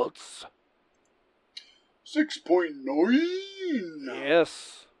 results. 6.9?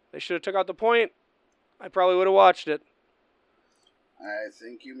 Yes. They should have took out the point. I probably would have watched it. I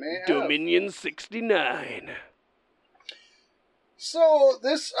think you may have. Dominion 69. So,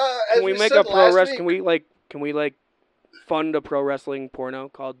 this, as can we we make said a pro last wrestling? week... Can we fund a pro wrestling porno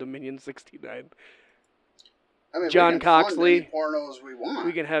called Dominion 69? I mean, John we can Coxley. Fund any pornos we want.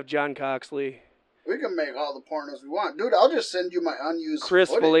 We can have John Coxley. We can make all the pornos we want. Dude, I'll just send you my unused Chris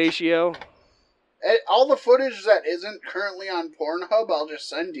footage. Fellatio. All the footage that isn't currently on Pornhub, I'll just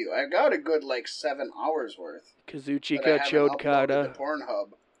send you. I got a good, 7 hours worth. Kazuchika Chodkada.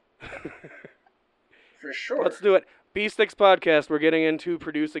 Pornhub. For sure. Let's do it. B-Sticks Podcast. We're getting into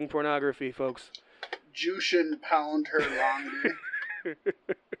producing pornography, folks. Jushin pound her longy.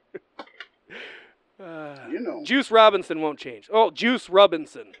 You know. Juice Robinson won't change. Oh, Juice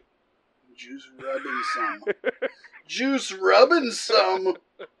Robinson. Juice rubbing some. Juice rubbing some.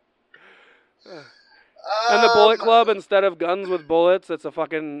 And the Bullet Club, instead of guns with bullets, it's a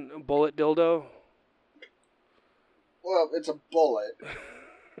fucking bullet dildo. Well, it's a bullet.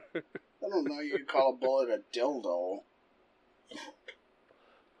 I don't know you could call a bullet a dildo.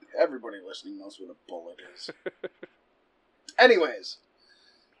 Everybody listening knows what a bullet is. Anyways,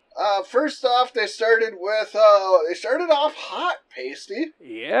 First off, they started off hot, Pasty.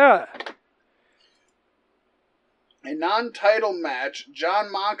 Yeah. A non-title match,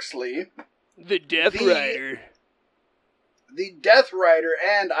 Jon Moxley, The Death Rider. the Death Rider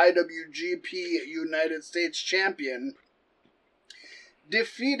and IWGP United States Champion,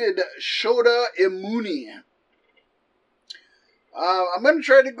 defeated Shota Imuni. I'm going to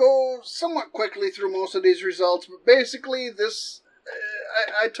try to go somewhat quickly through most of these results, but basically this,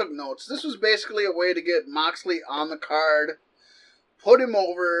 I took notes. This was basically a way to get Moxley on the card, put him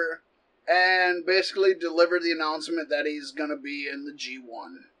over, and basically deliver the announcement that he's going to be in the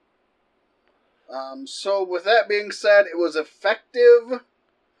G1. So with that being said, it was effective,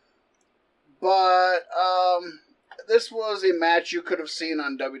 but this was a match you could have seen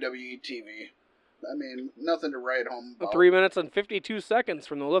on WWE TV. I mean, nothing to write home about. 3 minutes and 52 seconds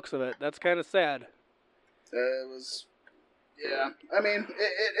from the looks of it. That's kind of sad. It was, yeah. I mean,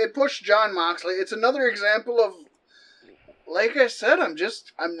 it pushed Jon Moxley. It's another example of, like I said, I'm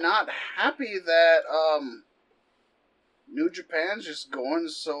not happy that New Japan's just going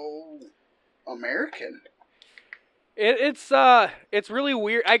so American. It's really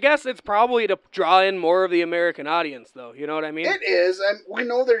weird. I guess it's probably to draw in more of the American audience, though. You know what I mean? It is, and we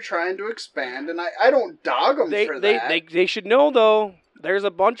know they're trying to expand, and I don't dog them for that. They should know, though. There's a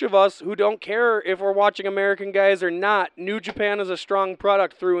bunch of us who don't care if we're watching American guys or not. New Japan is a strong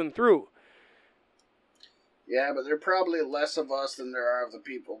product through and through. Yeah, but there are probably less of us than there are of the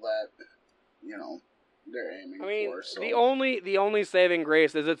people that, they're aiming for. So. the only saving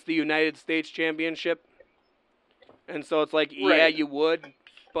grace is it's the United States Championship. And so it's like, yeah, you would.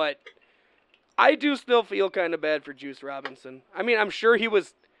 But I do still feel kind of bad for Juice Robinson. I mean, I'm sure he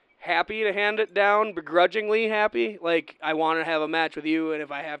was happy to hand it down, begrudgingly happy. Like, I want to have a match with you, and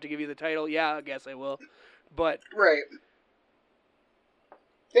if I have to give you the title, yeah, I guess I will. But right.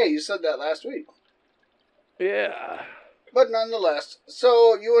 Yeah, you said that last week. Yeah. But nonetheless,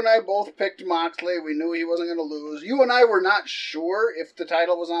 so you and I both picked Moxley. We knew he wasn't going to lose. You and I were not sure if the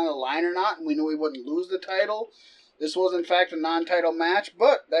title was on the line or not, and we knew he wouldn't lose the title. This was, in fact, a non-title match,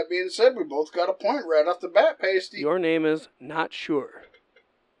 but that being said, we both got a point right off the bat, Pasty. Your name is Not Sure.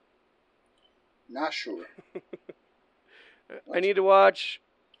 Not sure. I need to watch,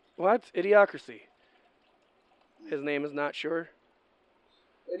 what? Idiocracy. His name is Not Sure.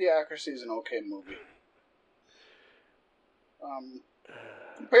 Idiocracy is an okay movie.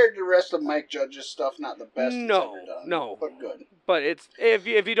 Compared to the rest of Mike Judge's stuff, not the best it's ever done. No. But good. But it's if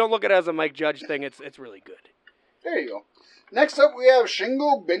you don't look at it as a Mike Judge thing, it's really good. There you go. Next up, we have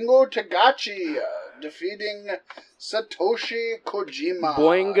Shingo Bingo Tagachi defeating Satoshi Kojima.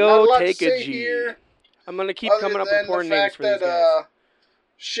 Boingo Takagi. I'm going to keep coming up with poor names for these guys.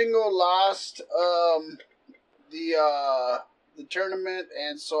 Shingo lost the tournament,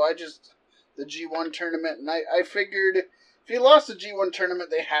 and so the G1 tournament, and I figured if he lost the G1 tournament,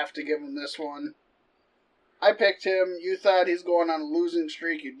 they have to give him this one. I picked him. You thought he's going on a losing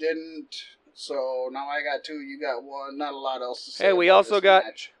streak. You didn't. So now I got 2, you got 1. Not a lot else to say. Hey, we also got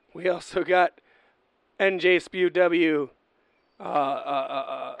match. NJ Spew W.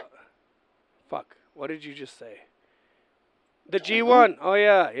 Fuck. What did you just say? The G1. Oh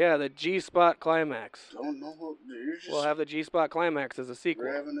yeah, the G-Spot Climax. Don't know what we'll have the G-Spot Climax as a sequel.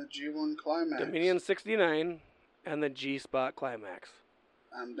 We're having a G1 Climax. Dominion 69 and the G-Spot Climax.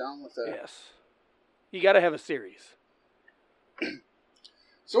 I'm down with that. Yes. You got to have a series.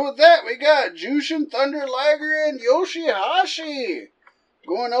 So with that, we got Jushin Thunder Liger and Yoshihashi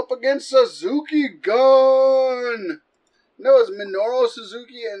going up against Suzuki Gun. No, it's Minoru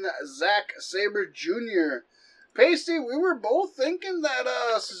Suzuki and Zack Sabre Jr. Pasty, we were both thinking that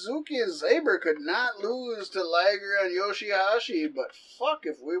Suzuki and Sabre could not lose to Liger and Yoshihashi, but fuck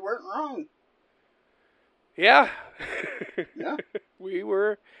if we weren't wrong. Yeah. Yeah. We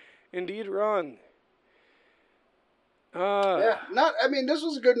were indeed wrong. Yeah, this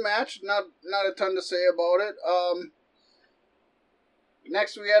was a good match. Not a ton to say about it.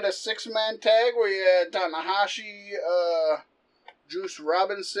 Next we had a 6-man tag where you had Tanahashi, Juice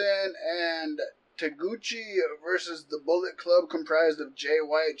Robinson, and Taguchi versus the Bullet Club, comprised of Jay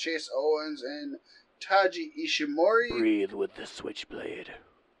White, Chase Owens, and Taji Ishimori. Breathe with the switchblade.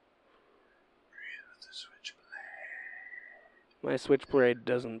 My switchblade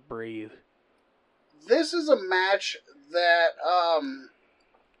doesn't breathe. This is a match that,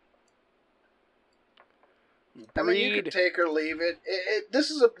 you could take or leave it. This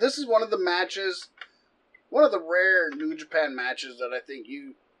is one of the matches, one of the rare New Japan matches that I think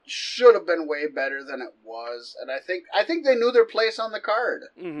you should have been way better than it was, and I think they knew their place on the card,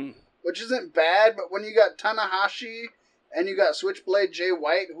 mm-hmm. which isn't bad. But when you got Tanahashi and you got Switchblade Jay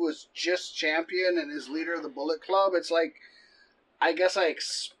White, who is just champion and is leader of the Bullet Club. It's like, I guess I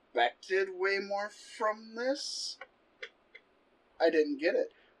expected way more from this. I didn't get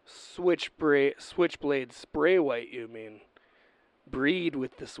it. Switchblade Spray White, you mean? Breed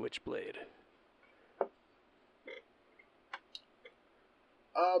with the Switchblade.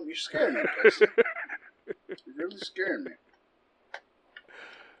 You're scaring me, Chris. You're really scaring me.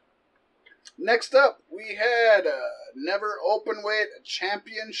 Next up, we had Never Openweight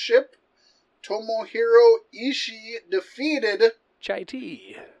Championship. Tomohiro Ishii defeated Chai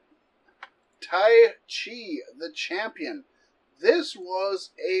T. Tai Chi, the champion. This was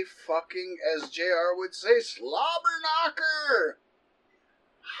a fucking, as JR would say, slobber knocker.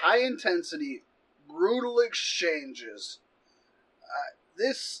 High intensity, brutal exchanges.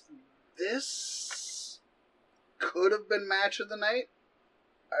 This could have been match of the night.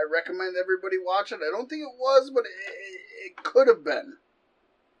 I recommend everybody watch it. I don't think it was, but it could have been.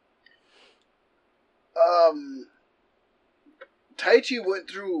 Taichi went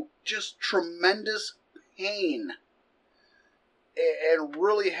through just tremendous pain and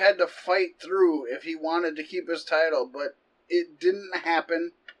really had to fight through if he wanted to keep his title, but it didn't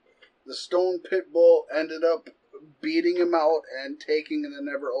happen. The Stone Pitbull ended up beating him out and taking the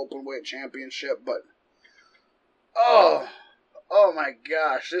Never Openweight Championship, but oh my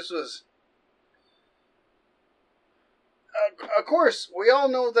gosh, this was... Of course, we all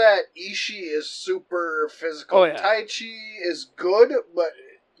know that Ishii is super physical. Oh, yeah. Taichi is good, but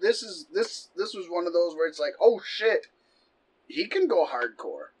this was one of those where it's like, oh shit, he can go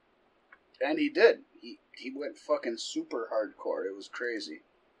hardcore. And he did. He went fucking super hardcore. It was crazy.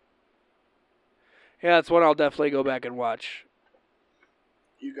 Yeah, it's one I'll definitely go back and watch.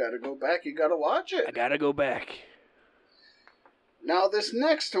 You gotta go back, you gotta watch it. I gotta go back. Now this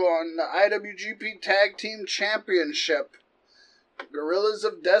next one, the IWGP Tag Team Championship. Gorillas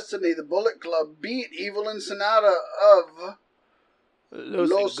of Destiny, the Bullet Club, beat Evil and Sonata of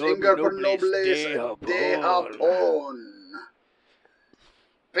Los Ingobernables de Japón.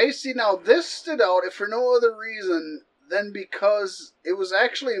 Basically, now this stood out if for no other reason than because it was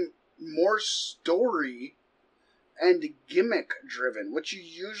actually more story and gimmick driven, which you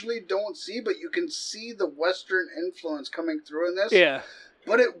usually don't see, but you can see the Western influence coming through in this. Yeah.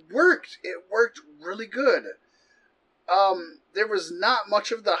 But it worked. It worked really good. There was not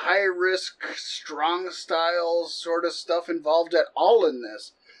much of the high risk, strong style sort of stuff involved at all in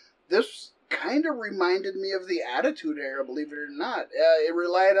this. This kind of reminded me of the Attitude Era, believe it or not. It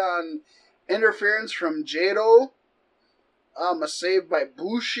relied on interference from Jado, a save by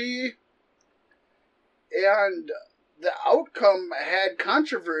Bushi, and the outcome had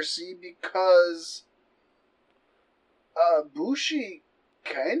controversy because Bushi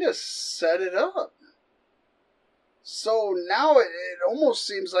kind of set it up. So now it almost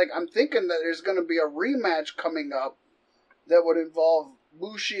seems like I'm thinking that there's going to be a rematch coming up that would involve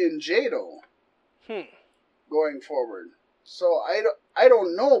Bushi and Jado going forward. So I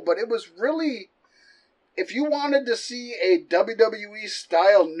don't know, but it was really... If you wanted to see a WWE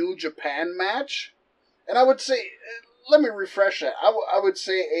style New Japan match, and I would say, let me refresh that. I would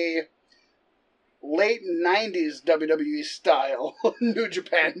say a late 90s WWE style New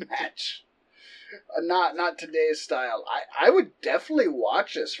Japan match. Not today's style. I would definitely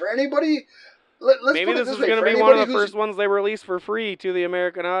watch this. For anybody... Let's Maybe this is going to be one of the first ones they release for free to the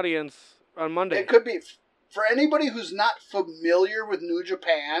American audience on Monday. It could be. For anybody who's not familiar with New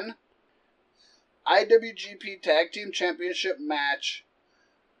Japan, IWGP Tag Team Championship match,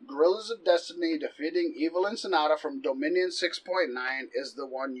 Gorillas of Destiny defeating Evil and Sonata from Dominion 6.9 is the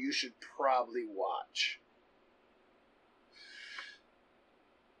one you should probably watch.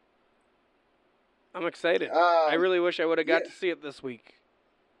 I'm excited. I really wish I would have got to see it this week.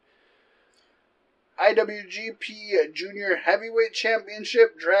 IWGP Junior Heavyweight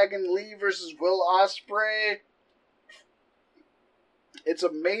Championship, Dragon Lee versus Will Ospreay. It's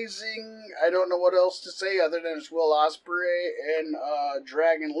amazing. I don't know what else to say other than it's Will Ospreay and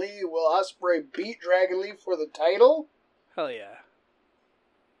Dragon Lee. Will Ospreay beat Dragon Lee for the title. Hell yeah.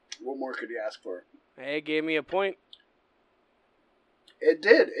 What more could you ask for? Hey, it gave me a point. It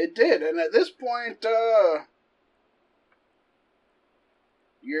did. And at this point,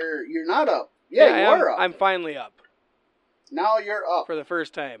 you're not up. Yeah, you are up. I'm finally up. Now you're up. For the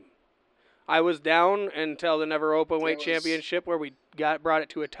first time. I was down until the Never Openweight Championship where we brought it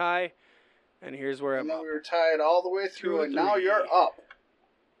to a tie. And here's where I'm up. And then we were tied all the way through, and now you're up.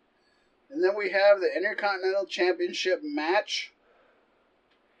 And then we have the Intercontinental Championship match,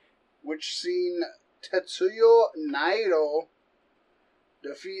 which seen Tetsuya Naito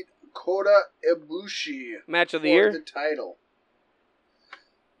defeat Kota Ibushi Match of the for year? the title.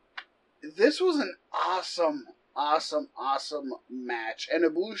 This was an awesome match. And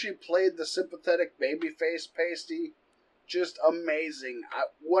Ibushi played the sympathetic babyface Pasty. Just amazing.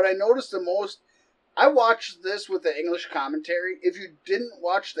 What I noticed the most, I watched this with the English commentary. If you didn't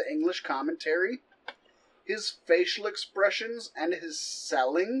watch the English commentary, his facial expressions and his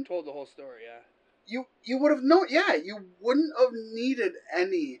selling Told the whole story, yeah. you would have known. Yeah, you wouldn't have needed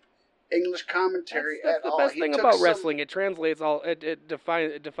any English commentary That's at all. the best thing about wrestling. It translates all. It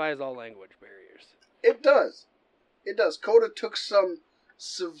defies all language barriers. It does. It does. Kota took some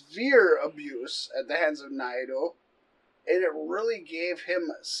severe abuse at the hands of Naito, and it really gave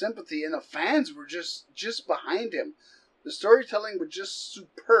him sympathy, and the fans were just behind him. The storytelling was just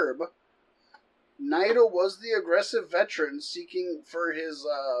superb. Naito was the aggressive veteran seeking for his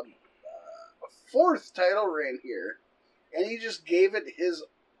fourth title reign here, and he just gave it his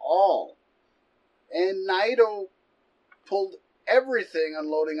all. And Naito pulled everything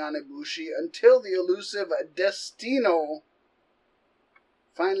unloading on Ibushi until the elusive Destino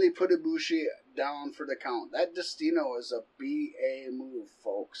finally put Ibushi down for the count. That Destino is a BA move,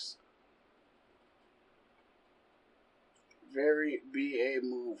 folks. Very BA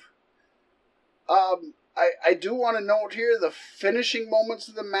move. I do want to note here the finishing moments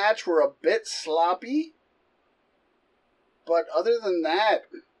of the match were a bit sloppy. But other than that,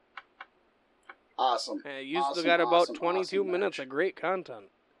 awesome. Hey, you awesome, still got about awesome, 22 awesome minutes match. of great content.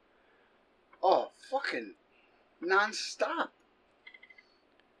 Oh, fucking non-stop.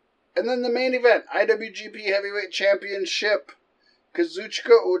 And then the main event, IWGP Heavyweight Championship.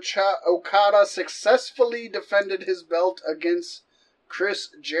 Kazuchika Okada successfully defended his belt against Chris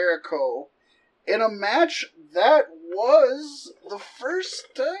Jericho in a match that was the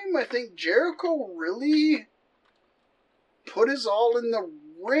first time I think Jericho really put his all in the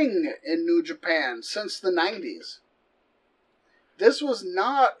ring in New Japan since the 90s. This was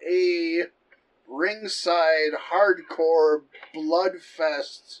not a ringside hardcore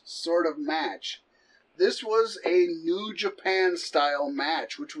bloodfest sort of match. This was a New Japan style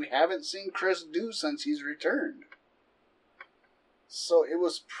match, which we haven't seen Chris do since he's returned. So it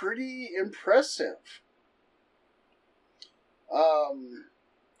was pretty impressive.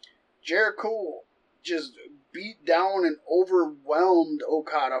 Jericho just beat down and overwhelmed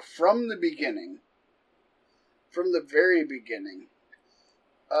Okada from the beginning. From the very beginning.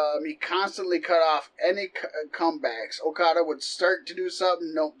 He constantly cut off any comebacks. Okada would start to do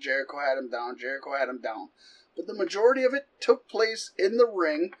something. Nope, Jericho had him down. But the majority of it took place in the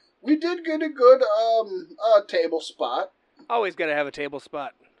ring. We did get a good table spot. Always got to have a table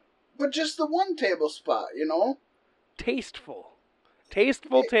spot. But just the one table spot, you know? Tasteful tables.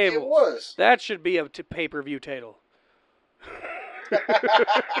 It was. That should be a pay-per-view title.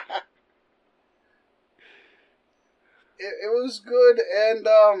 It was good, and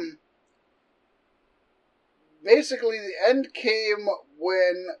basically the end came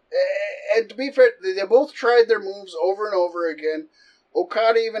when, and to be fair, they both tried their moves over and over again.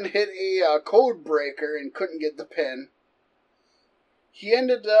 Okada even hit a code breaker and couldn't get the pin. He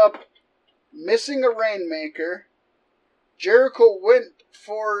ended up missing a Rainmaker. Jericho went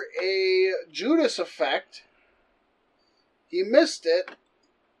for a Judas effect. He missed it.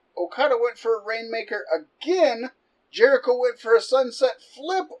 Okada went for a Rainmaker again. Jericho went for a sunset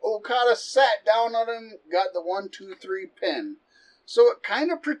flip. Okada sat down on him, got the 1-2-3 pin. So it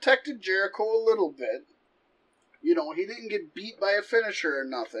kind of protected Jericho a little bit. You know, he didn't get beat by a finisher or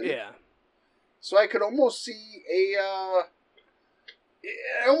nothing. Yeah. So I could almost see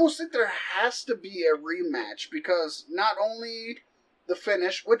I almost think there has to be a rematch, because not only the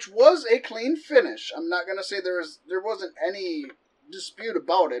finish, which was a clean finish. I'm not going to say there wasn't any dispute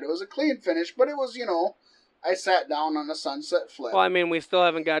about it. It was a clean finish, but it was, you know, I sat down on a sunset flip. Well, I mean, we still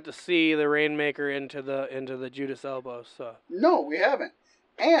haven't got to see the Rainmaker into the Judas elbow, so. No, we haven't.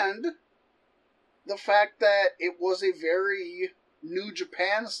 And the fact that it was a very New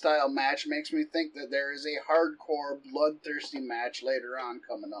Japan style match makes me think that there is a hardcore, bloodthirsty match later on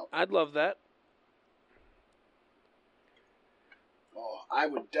coming up. I'd love that. Oh, I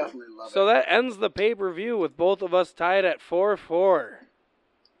would definitely love it. So that ends the pay-per-view with both of us tied at 4-4.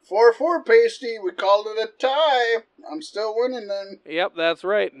 4-4, Pasty. We called it a tie. I'm still winning then. Yep, that's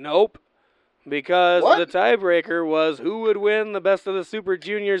right. Nope. Because What? the tiebreaker was who would win the Best of the Super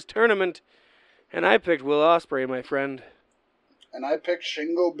Juniors tournament. And I picked Will Ospreay, my friend. And I picked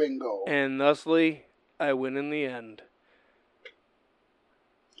Shingo Bingo. And thusly, I win in the end.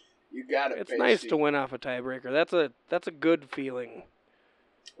 You got it, It's Pasty. nice to win off a tiebreaker. That's a good feeling.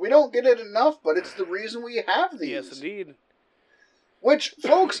 We don't get it enough, but it's the reason we have these. Yes, indeed. Which,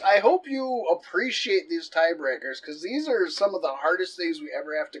 folks, I hope you appreciate these tiebreakers, because these are some of the hardest things we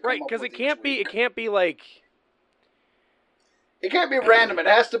ever have to come Right, up because with it can't each week. like... It can't be random. It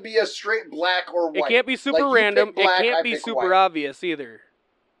has to be a straight black or white. It can't be super Like, you random. pick black, it can't I be pick super white. obvious either.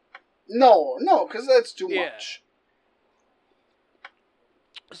 No, because that's too Yeah. much.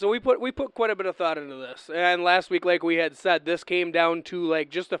 So we put quite a bit of thought into this. And last week, like we had said, this came down to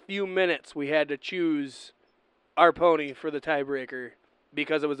like just a few minutes. We had to choose our pony for the tiebreaker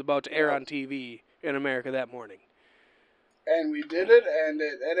because it was about to air on TV in America that morning. And we did it, and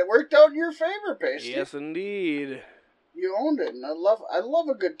it worked out in your favor, Pasty. Yes, indeed. You owned it, and I love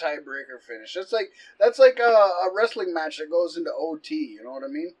a good tiebreaker finish. That's like a wrestling match that goes into OT. You know what I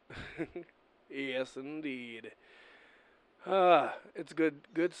mean? Yes, indeed. It's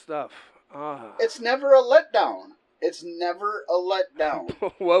good stuff. It's never a letdown. It's never a letdown.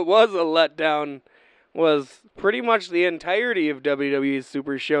 What was a letdown was pretty much the entirety of WWE's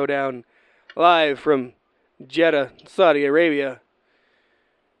Super Showdown live from Jeddah, Saudi Arabia.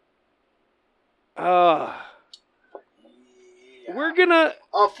 We're gonna...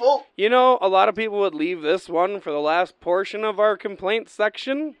 You know, a lot of people would leave this one for the last portion of our complaints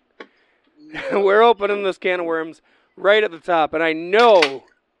section. We're opening this can of worms right at the top, and I know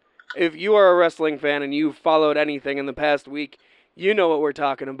if you are a wrestling fan and you've followed anything in the past week, you know what we're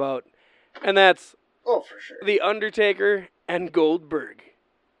talking about. And that's for sure. The Undertaker and Goldberg.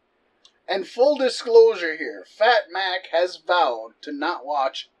 And full disclosure here, Fat Mac has vowed to not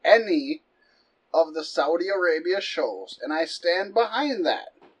watch any of the Saudi Arabia shows, and I stand behind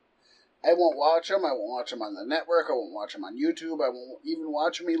that. I won't watch them. I won't watch them on the network. I won't watch them on YouTube. I won't even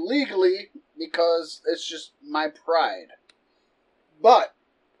watch them illegally because it's just my pride. But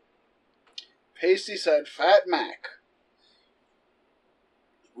Pasty said, Fat Mac,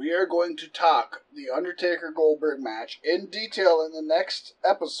 we are going to talk the Undertaker-Goldberg match in detail in the next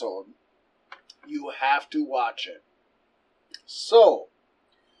episode. You have to watch it. So,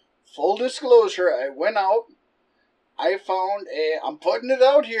 full disclosure, I went out. I found I'm putting it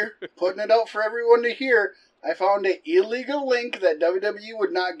out here, putting it out for everyone to hear. I found an illegal link that WWE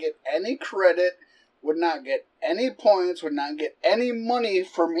would not get any credit, would not get any points, would not get any money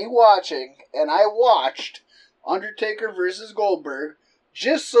for me watching, and I watched Undertaker versus Goldberg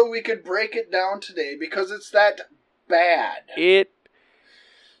just so we could break it down today because it's that bad. It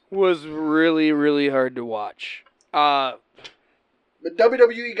was really, really hard to watch. But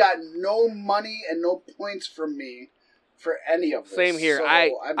WWE got no money and no points from me for any of this. Same here. So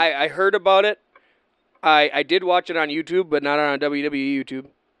I heard about it. I did watch it on YouTube, but not on WWE YouTube.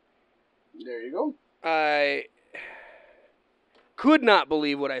 There you go. I could not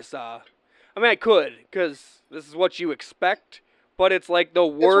believe what I saw. I mean, I could, because this is what you expect, but it's like the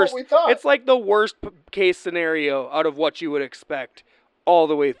worst. It's what we thought. It's like the worst case scenario out of what you would expect all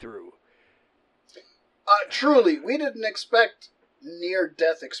the way through. Truly, we didn't expect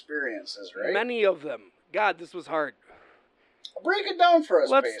near-death experiences, right? Many of them. God, this was hard. Break it down for us,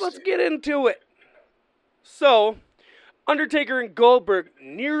 Let's get into it. So, Undertaker and Goldberg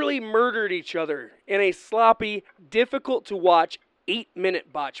nearly murdered each other in a sloppy, difficult-to-watch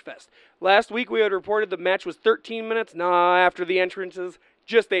 8-minute botch fest. Last week we had reported the match was 13 minutes. Nah, after the entrances,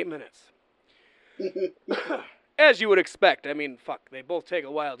 just 8 minutes. As you would expect. I mean, fuck, they both take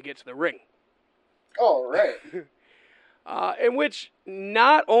a while to get to the ring. Oh, right. In which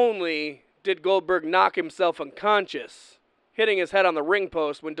not only did Goldberg knock himself unconscious, hitting his head on the ring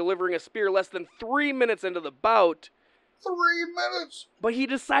post when delivering a spear less than 3 minutes into the bout, 3 minutes! but he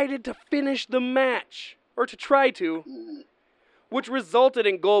decided to finish the match, or to try to, which resulted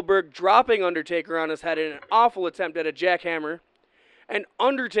in Goldberg dropping Undertaker on his head in an awful attempt at a jackhammer, and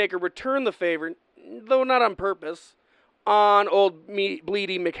Undertaker returned the favor, though not on purpose, on old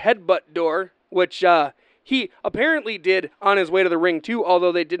Bleedy McHeadbutt door, which he apparently did on his way to the ring too,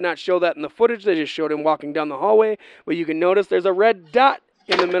 although they did not show that in the footage. They just showed him walking down the hallway, but you can notice there's a red dot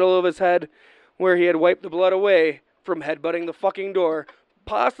in the middle of his head where he had wiped the blood away from headbutting the fucking door,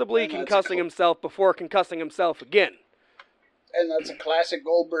 possibly concussing himself before concussing himself again. And that's a classic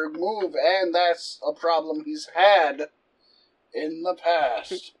Goldberg move, and that's a problem he's had in the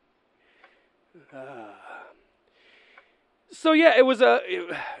past. So yeah, it was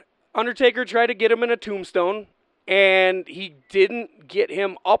Undertaker tried to get him in a tombstone, and he didn't get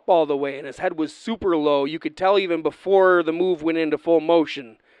him up all the way, and his head was super low. You could tell even before the move went into full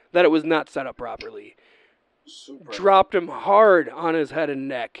motion that it was not set up properly. Dropped him hard on his head and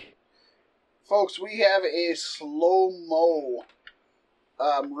neck. Folks, we have a slow-mo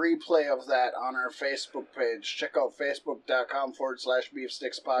replay of that on our Facebook page. Check out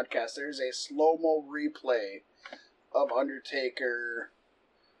facebook.com/beefstickspodcast. There's a slow-mo replay of Undertaker.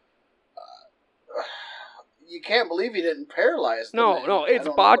 You can't believe he didn't paralyze them. No, it's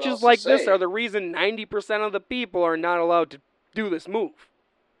botches like this are the reason 90% of the people are not allowed to do this move.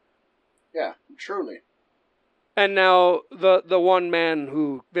 Yeah, truly. And now the one man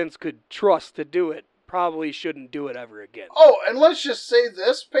who Vince could trust to do it probably shouldn't do it ever again. Oh, and let's just say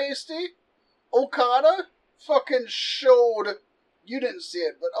this, Pasty. Okada fucking showed, you didn't see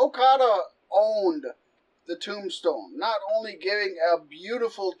it, but Okada owned the tombstone. Not only giving a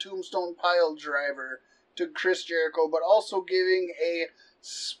beautiful tombstone pile driver to Chris Jericho, but also giving a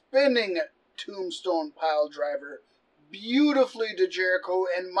spinning tombstone pile driver beautifully to Jericho,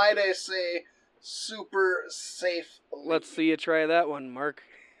 and might I say, super safe. Let's see you try that one, Mark.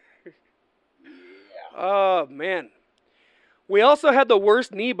 Yeah. Oh, man. We also had the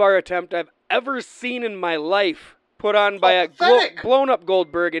worst knee bar attempt I've ever seen in my life put on by a blown-up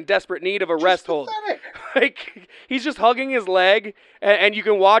Goldberg in desperate need of a rest hold. Like, he's just hugging his leg, and you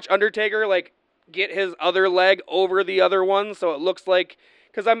can watch Undertaker, like, get his other leg over the other one, so it looks like...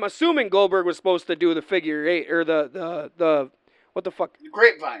 Because I'm assuming Goldberg was supposed to do the figure eight, or the what the fuck?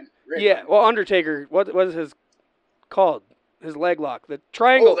 Grapevine. Yeah, well, Undertaker, what is his called? His leg lock. The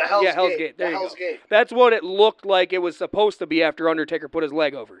triangle. Oh, the Hell's Gate. Hell's Gate. There the you Hell's go. Gate. That's what it looked like it was supposed to be after Undertaker put his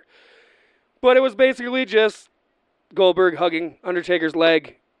leg over. But it was basically just Goldberg hugging Undertaker's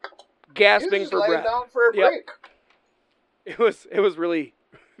leg, gasping for breath. Down for a break. It was really...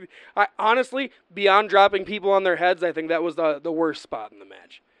 I honestly, beyond dropping people on their heads, I think that was the worst spot in the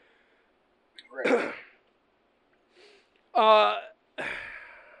match. Right.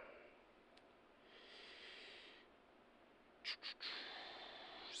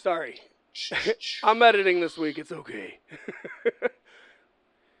 Sorry. I'm editing this week. It's okay.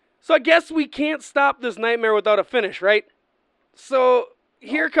 So I guess we can't stop this nightmare without a finish, right? So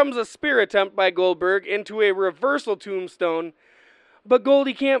here comes a spear attempt by Goldberg into a reversal tombstone. But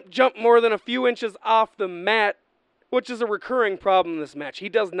Goldie can't jump more than a few inches off the mat, which is a recurring problem in this match. He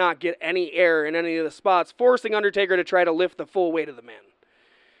does not get any air in any of the spots, forcing Undertaker to try to lift the full weight of the man.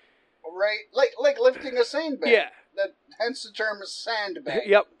 Right, like lifting a sandbag. Yeah. Hence the term sandbag.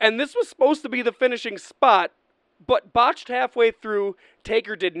 Yep, and this was supposed to be the finishing spot, but botched halfway through,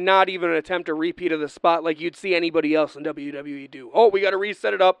 Taker did not even attempt a repeat of the spot like you'd see anybody else in WWE do. Oh, we got to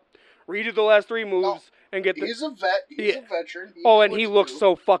reset it up, redo the last three moves. And get he's a vet. He's a veteran. He looks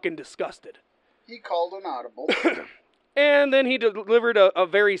so fucking disgusted. He called an audible. And then he delivered a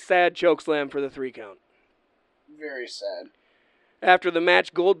very sad chokeslam for the 3 count. Very sad. After the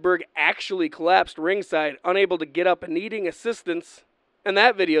match, Goldberg actually collapsed ringside, unable to get up and needing assistance. And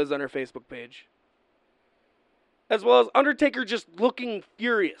that video's on our Facebook page. As well as Undertaker just looking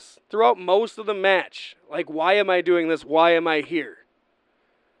furious throughout most of the match. Like, why am I doing this? Why am I here?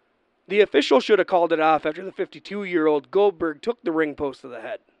 The official should have called it off after the 52-year-old Goldberg took the ring post to the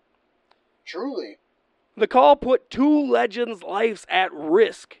head. Truly. The call put 2 legends' lives at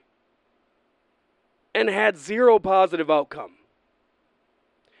risk and had 0 positive outcome.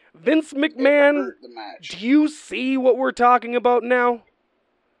 Vince McMahon, do you see what we're talking about now?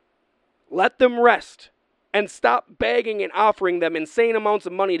 Let them rest and stop begging and offering them insane amounts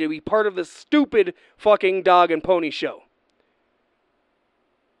of money to be part of this stupid fucking dog and pony show.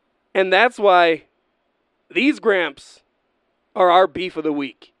 And that's why these Gramps are our beef of the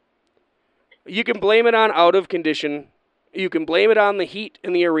week. You can blame it on out of condition. You can blame it on the heat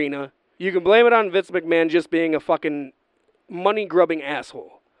in the arena. You can blame it on Vince McMahon just being a fucking money-grubbing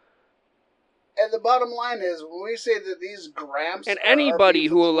asshole. And the bottom line is, when we say that these Gramps and anybody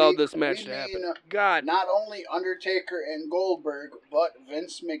who allowed this match to happen, God, not only Undertaker and Goldberg, but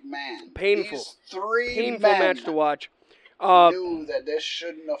Vince McMahon. Painful. These 3 painful men match to watch. Knew that this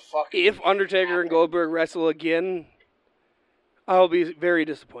shouldn't have fucking If Undertaker happened. and Goldberg wrestle again, I'll be very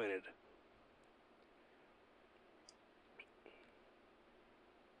disappointed.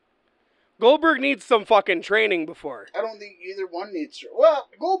 Goldberg needs some fucking training before. I don't think either one needs to. Well,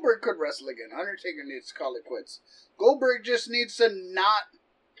 Goldberg could wrestle again. Undertaker needs to call it quits. Goldberg just needs to not...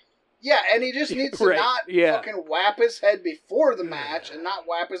 Yeah, and he just needs to not fucking whap his head before the match and not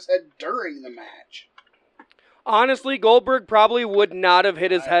whap his head during the match. Honestly, Goldberg probably would not have hit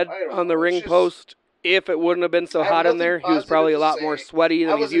his head on the ring post if it wouldn't have been so hot in there. He was probably a lot more sweaty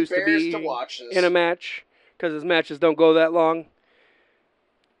than he's used to be in a match, because his matches don't go that long.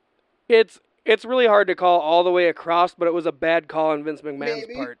 It's really hard to call all the way across, but it was a bad call on Vince McMahon's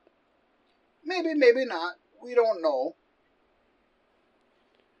part. Maybe, maybe not. We don't know.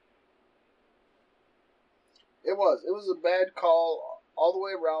 It was a bad call all the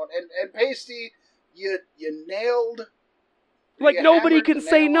way around. And Pasty, you nailed. Like, nobody can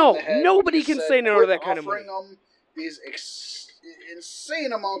say no. Nobody can say no to that kind of money. Offering them these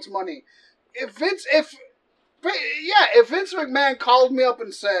insane amounts of money. If Vince McMahon called me up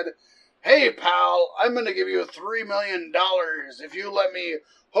and said, "Hey pal, I'm gonna give you $3 million if you let me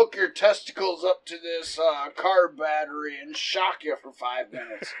hook your testicles up to this car battery and shock you for 5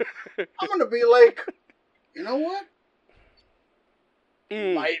 minutes," I'm gonna be like, you know what?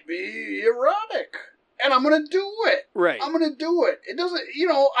 Might be erotic. And I'm going to do it. Right. I'm going to do it. It doesn't,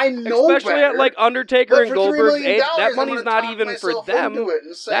 I know especially better, at like Undertaker and Goldberg's age, that I'm money's not even for them.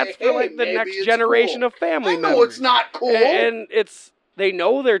 Say, that's for like the next generation cool. of family members. I know it's not cool. And they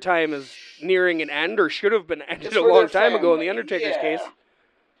know their time is nearing an end or should have been ended a long time ago in the Undertaker's case.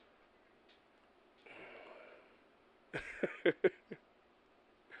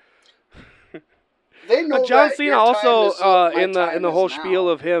 They know John Cena also in the whole now. spiel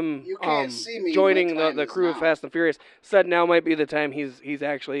of him joining the crew of Fast and Furious said now might be the time he's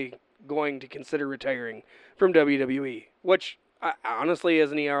actually going to consider retiring from WWE, which honestly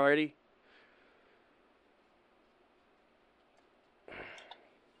isn't he already?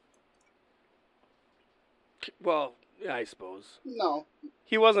 Well, yeah, I suppose. No.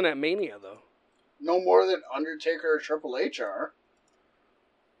 He wasn't at Mania though. No more than Undertaker or Triple H are.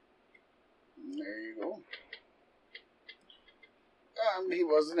 There you go. He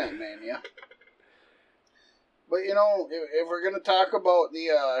wasn't at Mania. But, if we're going to talk about the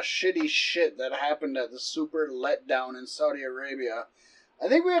shitty shit that happened at the Super Letdown in Saudi Arabia, I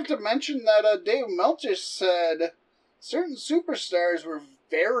think we have to mention that Dave Meltzer said certain superstars were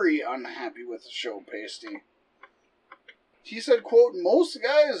very unhappy with the show, Pasty. He said, quote, "Most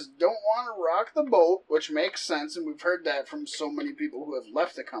guys don't want to rock the boat," which makes sense, and we've heard that from so many people who have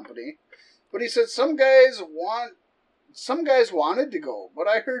left the company. But he said some guys wanted to go, but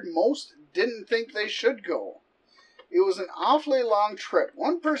I heard most didn't think they should go. It was an awfully long trip.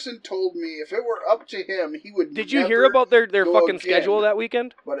 One person told me if it were up to him, he would Did you hear about their fucking schedule that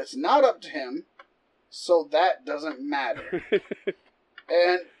weekend? But it's not up to him, so that doesn't matter.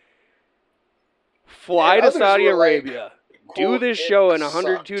 And fly to Saudi Arabia. Do this show in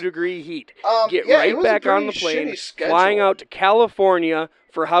 102-degree heat. Get right back on the plane, flying out to California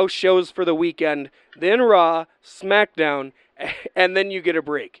for house shows for the weekend, then Raw, SmackDown, and then you get a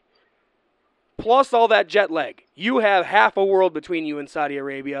break. Plus all that jet lag. You have half a world between you and Saudi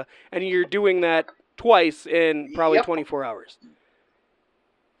Arabia, and you're doing that twice in probably 24 hours.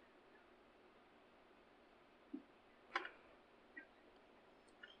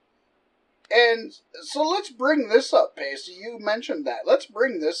 And so let's bring this up, Pacey. You mentioned that. Let's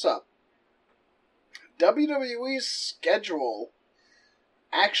bring this up. WWE's schedule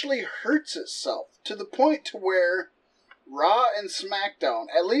actually hurts itself to the point to where Raw and SmackDown,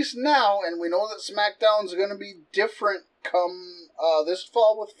 at least now, and we know that SmackDown's going to be different come this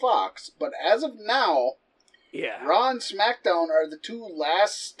fall with Fox, but as of now, Raw and SmackDown are the two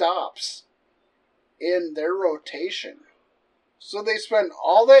last stops in their rotation. So they spend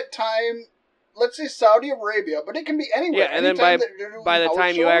all that time, let's say Saudi Arabia, but it can be anywhere. Yeah, and then by the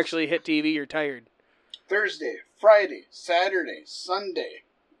time you actually hit TV, you're tired. Thursday, Friday, Saturday, Sunday.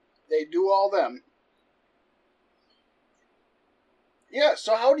 They do all them. Yeah,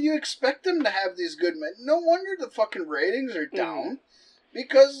 so how do you expect them to have these good men? No wonder the fucking ratings are down.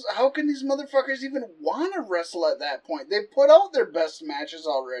 Because how can these motherfuckers even want to wrestle at that point? They put out their best matches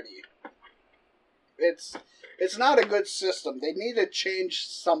already. It's not a good system. They need to change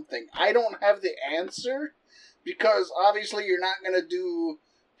something. I don't have the answer, because obviously you're not going to do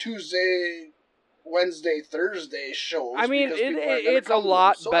Tuesday, Wednesday, Thursday shows. I mean, it's a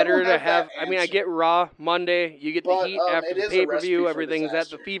lot better to have. I mean, I get Raw Monday. You get the Heat after the pay-per-view. Everything's at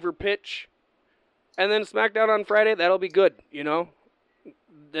the fever pitch. And then SmackDown on Friday, that'll be good,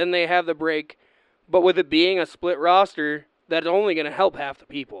 Then they have the break. But with it being a split roster, that's only going to help half the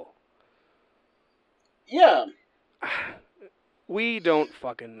people. Yeah. We don't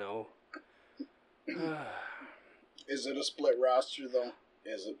fucking know. Is it a split roster, though?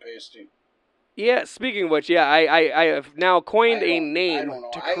 Is it, Pasty? Yeah, speaking of which, I have now coined a name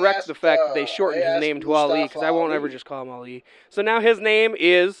to correct the fact that they shortened his name to Ali, because I won't ever just call him Ali. So now his name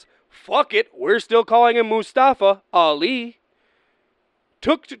is, fuck it, we're still calling him Mustafa Ali. He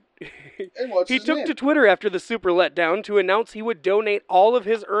took to Twitter after the Super Letdown to announce he would donate all of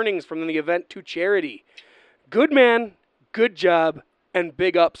his earnings from the event to charity. Good man, good job, and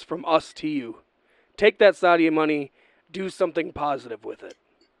big ups from us to you. Take that Saudi money, do something positive with it.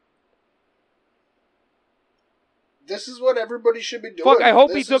 This is what everybody should be doing. Fuck, I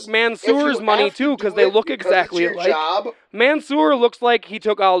hope he took Mansoor's money too, because they look exactly alike. Mansoor looks like he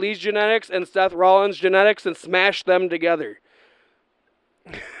took Ali's genetics and Seth Rollins' genetics and smashed them together.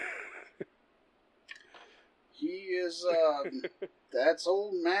 He is, that's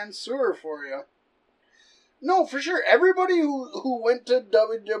old Mansoor for you. No, for sure. Everybody who went to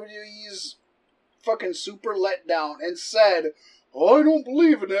WWE's fucking super letdown and said, "Oh, I don't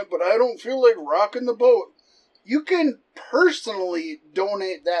believe in it, but I don't feel like rocking the boat." You can personally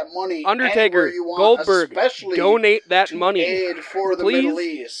donate that money. Undertaker, you want, Goldberg, especially donate that money. Aid for the Please? Middle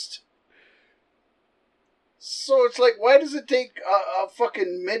East. So it's like, why does it take a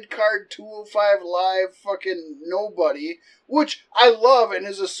fucking mid-card 205 Live fucking nobody, which I love and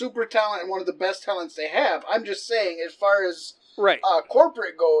is a super talent and one of the best talents they have. I'm just saying, as far as Right.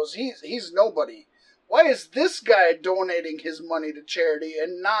 corporate goes, he's nobody. Why is this guy donating his money to charity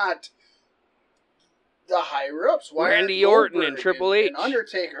and not the higher-ups? Why Randy aren't Orton Goldberg and Triple H. and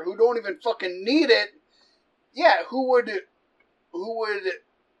Undertaker, who don't even fucking need it? Yeah, who would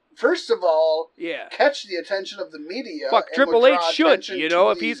first of all, Yeah. catch the attention of the media. Fuck, and Triple would H draw should, attention you know,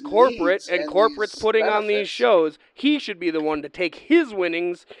 to if he's these corporate needs and these corporate's putting on these benefits. shows, he should be the one to take his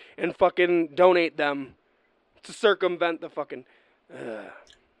winnings and fucking donate them to circumvent the fucking...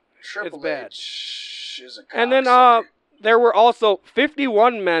 Triple it's bad. H is a And then cocksucker. there were also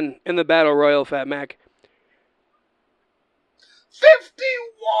 51 men in the Battle Royal, Fat Mac.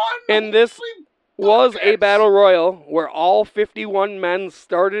 51! And this Holy was a buckets. Battle Royal where all 51 men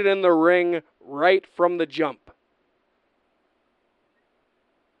started in the ring right from the jump.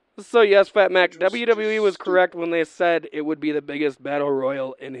 So yes, Fat Mac, Which was WWE was just correct when they said it would be the biggest Battle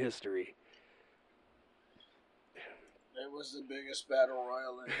Royal in history. It was the biggest battle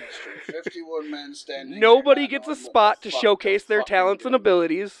royal in history. 51 men standing. Nobody there, gets a not knowing what spot the to fuck showcase their fucking talents and do.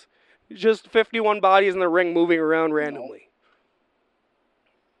 abilities. Just 51 bodies in the ring moving around randomly.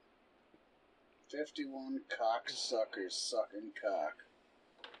 51 cocksuckers sucking cock.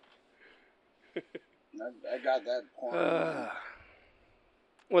 I got that point.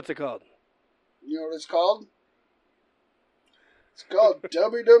 What's it called? You know what it's called? It's called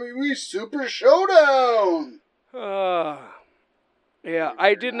WWE Super Showdown. Yeah,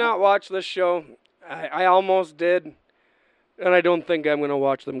 I did not watch this show. I almost did. And I don't think I'm going to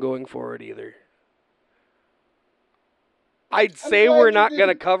watch them going forward either. I'd say glad we're you not going to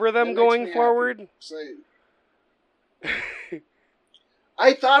didn't. cover them That makes going me happy. forward.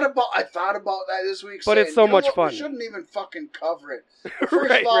 I thought about that this week. But saying, it's so you know much what, fun. We shouldn't even fucking cover it. First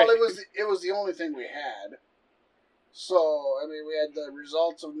Right, of all, right. it was the only thing we had. So I mean, we had the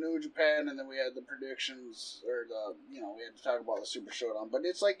results of New Japan, and then we had the predictions, or we had to talk about the Super Showdown. But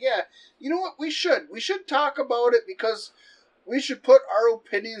it's like, yeah, you know what? We should talk about it because we should put our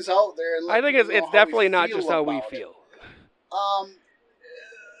opinions out there. And let I think people know it's how definitely we not feel just how we about it. feel.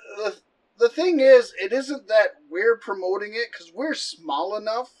 The thing is, it isn't that we're promoting it because we're small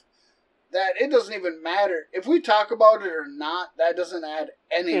enough that it doesn't even matter if we talk about it or not. That doesn't add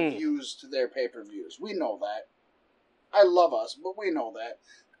any views to their pay-per-views. We know that. I love us, but we know that.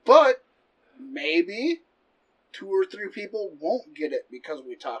 But maybe 2 or 3 people won't get it because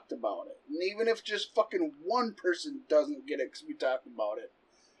we talked about it. And even if just fucking one person doesn't get it because we talked about it,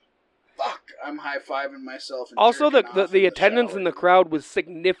 fuck, I'm high-fiving myself. And Also, jerking off the in attendance shower. in the crowd was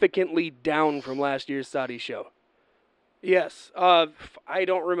significantly down from last year's Saudi show. Yes. I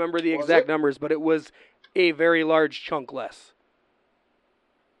don't remember the Was exact it? numbers, but it was a very large chunk less.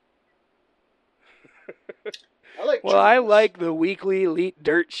 I like the weekly Elite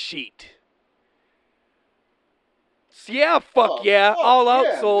Dirt Sheet. So yeah, fuck Oh, yeah. fuck All Out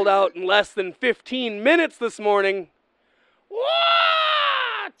yeah, sold man. out in less than 15 minutes this morning.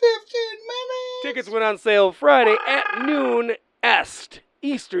 What? 15 minutes! Tickets went on sale Friday at noon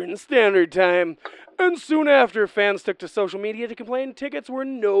Eastern Standard Time. And soon after, fans took to social media to complain tickets were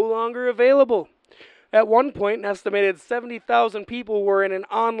no longer available. At one point, an estimated 70,000 people were in an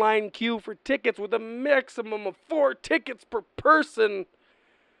online queue for tickets with a maximum of 4 tickets per person.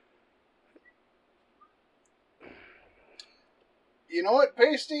 You know what,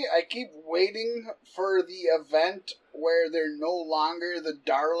 Pasty? I keep waiting for the event where they're no longer the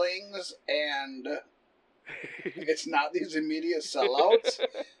darlings and it's not these immediate sellouts.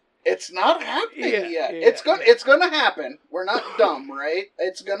 It's not happening yet. Yeah, It's gonna happen. We're not dumb, right?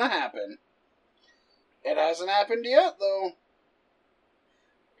 It's gonna happen. It hasn't happened yet, though.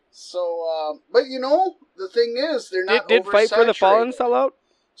 So, but you know, the thing is, they're not Did Fight for the Fallen oversaturated. sell out?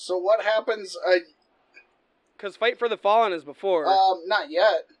 So what happens? Because Fight for the Fallen is before, Not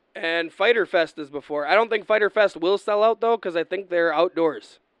yet. and Fighter Fest is before. I don't think Fighter Fest will sell out, though, because I think they're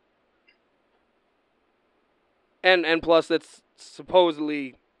outdoors. And plus, it's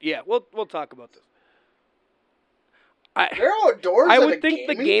supposedly... Yeah, we'll talk about this. They're outdoors. I at would a think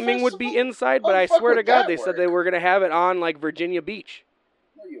the gaming gaming would be festival? inside, How but the I fuck swear to would God, that they said work? they were going to have it on, like, Virginia Beach.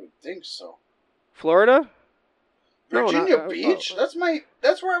 Well, you would think so. Florida? No, Virginia not, Beach? That's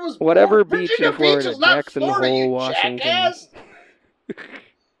where I was whatever born. beach Virginia in Florida, Beach is not Jackson Florida, Hole, you Washington. jackass.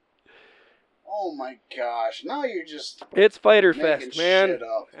 Oh my gosh! Now you're just It's Fighter making Fest, man. shit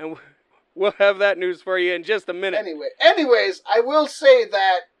up. And we'll have that news for you in just a minute. Anyways, I will say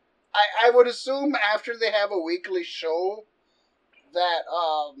that I would assume after they have a weekly show that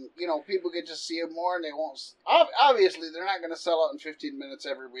people get to see it more, and they won't. Obviously, they're not going to sell out in 15 minutes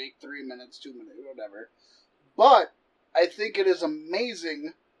every week, 3 minutes, 2 minutes, whatever. But I think it is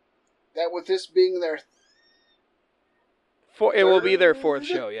amazing that with this being their it will be their fourth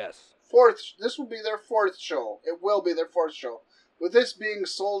show, yes. This will be their fourth show. It will be their fourth show. With this being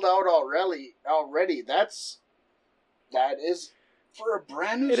sold out already, that is for a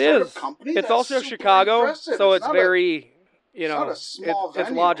brand new startup company. It's also Chicago, impressive. so it's very, not a small it's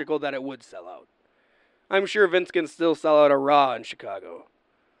venue. logical that it would sell out. I'm sure Vince can still sell out a Raw in Chicago.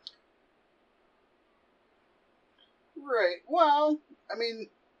 Right. Well, I mean,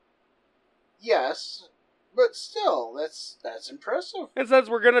 yes, but still, that's impressive. And since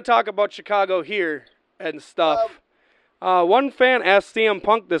we're going to talk about Chicago here and stuff, one fan asked CM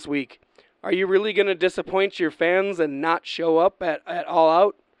Punk this week, are you really going to disappoint your fans and not show up at All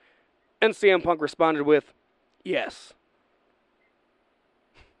Out? And CM Punk responded with, yes.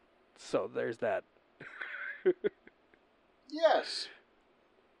 So there's that. Yes.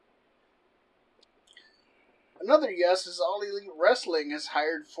 Another yes is All Elite Wrestling has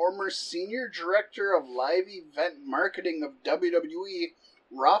hired former Senior Director of Live Event Marketing of WWE,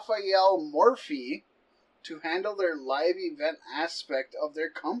 Raphael Morphy, to handle their live event aspect of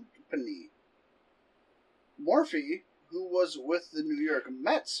their company. Morphy, who was with the New York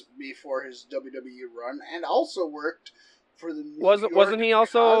Mets before his WWE run and also worked for the wasn't he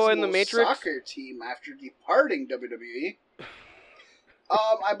also Cosmos in the Matrix soccer team after departing WWE.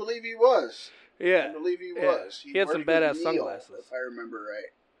 I believe he was. Yeah. I believe he was. He had some badass sunglasses, if I remember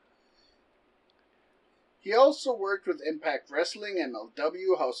right. He also worked with Impact Wrestling,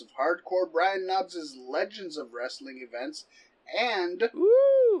 MLW, House of Hardcore, Brian Knobbs' Legends of Wrestling events, and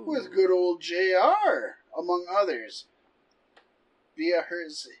with good old JR, among others, via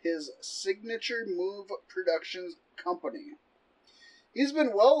his Signature Move Productions company. He's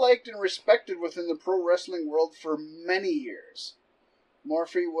been well liked and respected within the pro wrestling world for many years.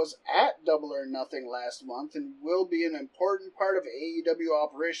 Morphy was at Double or Nothing last month and will be an important part of AEW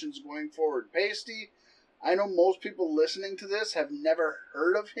operations going forward. Pasty, I know most people listening to this have never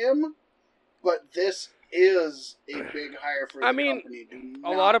heard of him, but this is a big hire for the company.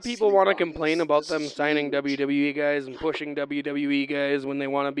 A lot of people want to complain about them signing WWE guys and pushing WWE guys when they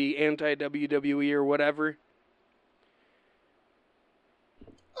want to be anti-WWE or whatever.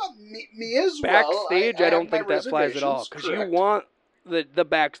 Me as Backstage, well. I don't think that flies at all. Because you want the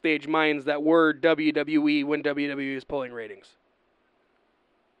backstage minds that were WWE when WWE was pulling ratings.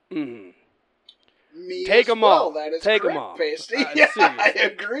 Me Take as them well. all. That is Take correct, them all. Pasty. Seriously. I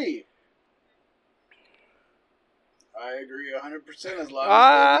agree. I agree 100% as long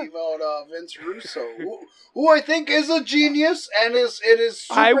as they leave out Vince Russo, who I think is a genius and is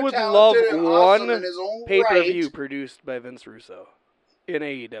super I would love and awesome in his own pay-per-view right. produced by Vince Russo in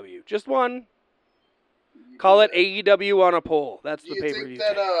AEW. Just one. Call it AEW on a pole. That's the pay-per-view.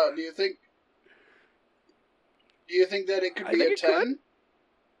 Do you think that it could be a 10?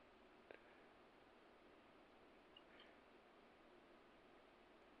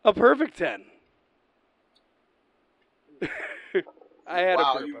 A perfect 10. I had a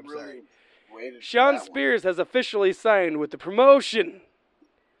burp, I'm sorry. Sean Spears has officially signed with the promotion.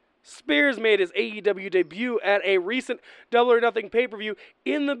 Spears made his AEW debut at a recent Double or Nothing pay-per-view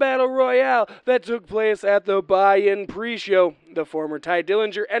in the Battle Royale that took place at the buy-in pre-show. The former Ty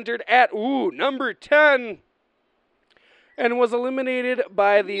Dillinger entered at, number 10 and was eliminated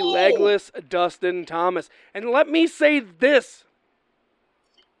by the legless Dustin Thomas. And let me say this.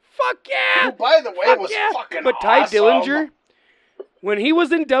 Fuck yeah! Who, by the way, was fucking But Ty awesome. Dillinger, when he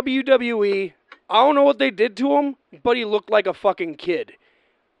was in WWE, I don't know what they did to him, but he looked like a fucking kid.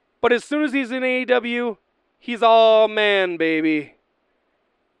 But as soon as he's in AEW, he's all man, baby.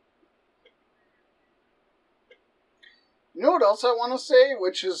 You know what else I want to say,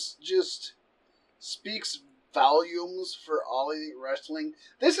 which is just speaks volumes for All Elite Wrestling?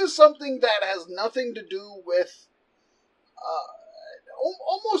 This is something that has nothing to do with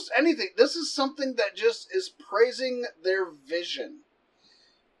almost anything. This is something that just is praising their vision.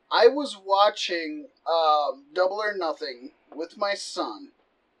 I was watching Double or Nothing with my son,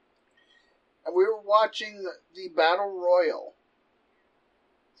 and we were watching the Battle Royal.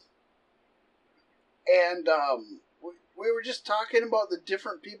 And we were just talking about the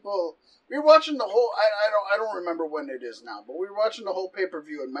different people. We were watching the whole. I don't remember when it is now, but we were watching the whole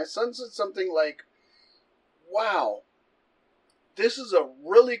pay-per-view, and my son said something like, "Wow, this is a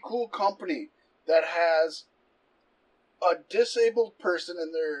really cool company that has a disabled person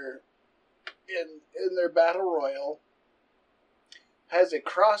in their battle royal, has a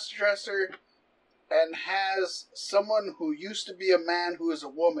cross-dresser, and has someone who used to be a man who is a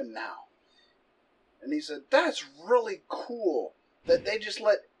woman now." And he said, "That's really cool that they just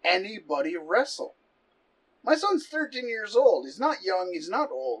let anybody wrestle." My son's 13 years old. He's not young, he's not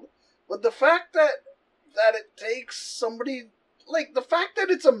old. But the fact that it takes somebody, like, the fact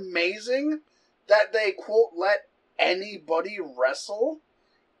that it's amazing that they, quote, let anybody wrestle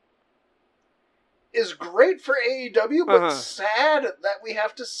is great for AEW, but sad that we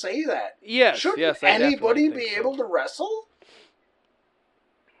have to say that. Yes, Shouldn't anybody be able to wrestle?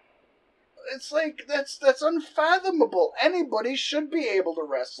 It's like, that's unfathomable. Anybody should be able to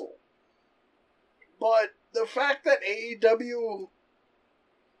wrestle. But the fact that AEW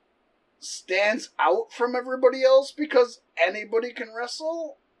stands out from everybody else because anybody can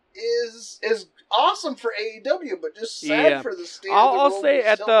wrestle is awesome for AEW, but just sad for the state of the world. I'll say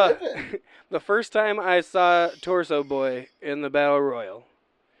at the first time I saw Torso Boy in the Battle Royal,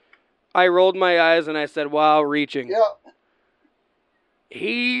 I rolled my eyes and I said, "Wow, reaching." Yeah.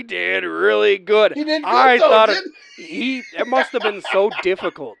 He did really good. He did good, it must have been so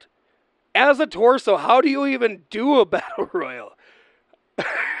difficult. As a torso, how do you even do a battle royal?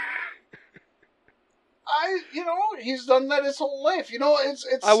 He's done that his whole life. It's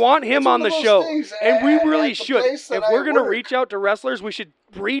I want him on the show, and we really should. If we're going to reach out to wrestlers, we should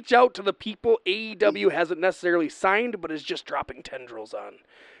reach out to the people AEW hasn't necessarily signed, but is just dropping tendrils on.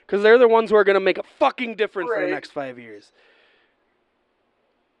 Because they're the ones who are going to make a fucking difference for the next 5 years.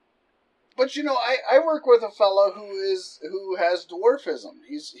 But I work with a fellow who has dwarfism.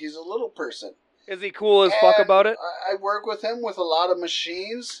 He's a little person. Is he cool as fuck about it? I work with him with a lot of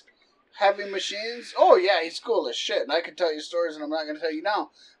machines, heavy machines. Oh yeah, he's cool as shit, and I could tell you stories, and I'm not going to tell you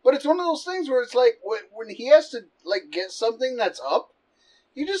now. But it's one of those things where it's like when he has to get something that's up,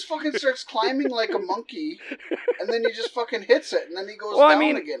 he just fucking starts climbing like a monkey, and then he just fucking hits it, and then he goes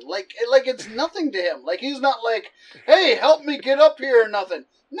down again. Like it's nothing to him. Like he's not like, "Hey, help me get up here" or nothing.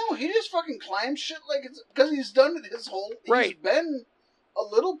 No, he just fucking climbs shit like it's... Because he's done it his whole... Right. He's been a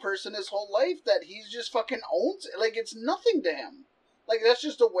little person his whole life that he's just fucking owns it. Like, it's nothing to him. Like, that's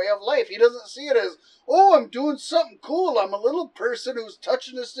just a way of life. He doesn't see it as, "Oh, I'm doing something cool. I'm a little person who's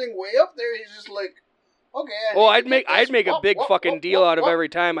touching this thing way up there." He's just like, "Okay." I'd make a big fucking deal out of every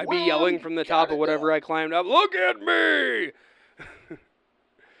time. I'd be yelling from the top of whatever I climbed up, "Look at me!"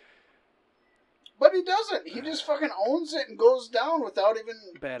 But he doesn't. He just fucking owns it and goes down without even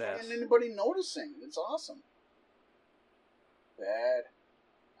anybody noticing. It's awesome.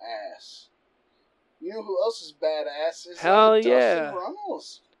 Badass. You know who else is badass? Hell yeah. Dustin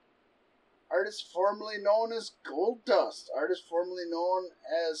Runnels. Artist formerly known as Goldust. Artist formerly known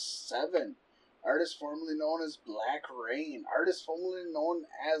as Seven. Artist formerly known as Black Rain. Artist formerly known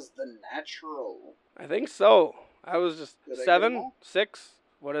as The Natural. I think so. I was just 7, 6.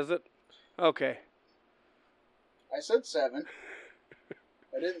 What is it? Okay. I said 7.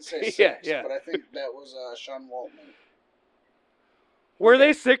 I didn't say 6, but I think that was Sean Waltman. Were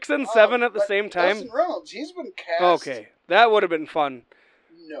they 6 and 7 at the same time? Dustin Reynolds, he's been cast. Okay, that would have been fun.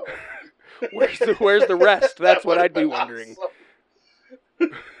 No. Where's the rest? That's what I'd be wondering.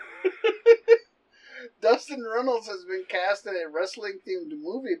 Awesome. Dustin Reynolds has been cast in a wrestling-themed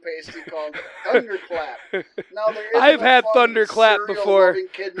movie pasty called Thunderclap. Now, I've had Thunderclap before.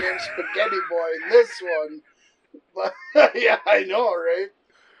 Kid named Spaghetti Boy in this one. But yeah, I know, right?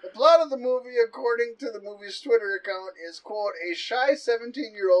 The plot of the movie, according to the movie's Twitter account, is, quote, "A shy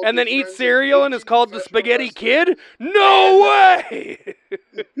 17-year-old... And then eats cereal and is called the Spaghetti Kid? No way!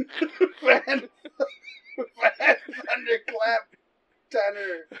 Van Thunderclap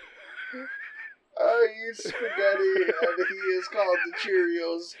Tanner. He eats spaghetti, and he is called the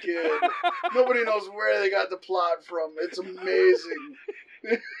Cheerios Kid. Nobody knows where they got the plot from. It's amazing.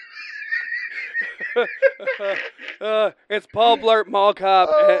 It's Paul Blart Mall Cop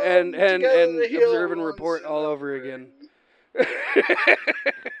and Observe and Report all over again.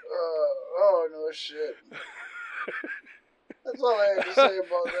 Oh, no shit. That's all I have to say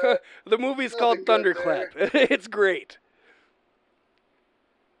about that. The movie's called Thunderclap. It's great.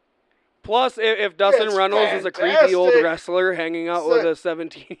 Plus, if Dustin Reynolds is a creepy old wrestler hanging out with a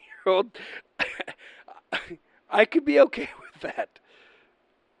 17-year-old, I could be okay with that.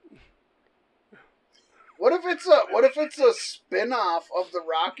 What if it's a spin-off of the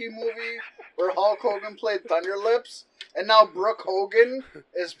Rocky movie where Hulk Hogan played Thunder Lips, and now Brooke Hogan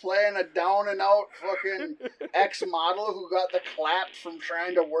is playing a down and out fucking ex-model who got the clap from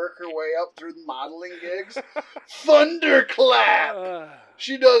trying to work her way up through the modeling gigs? Thunderclap!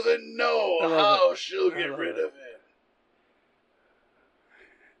 She doesn't know how she'll get rid of it.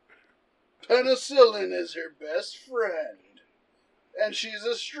 Penicillin is her best friend. And she's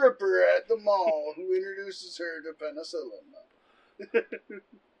a stripper at the mall who introduces her to penicillin.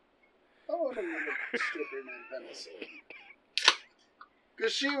 I want to meet a stripper named Penicillin.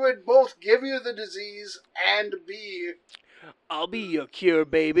 Because she would both give you the disease and be... I'll be your cure,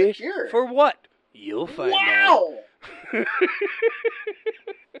 baby. The cure. For what? You'll find out. Wow! Right?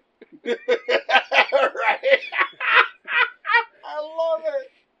 I love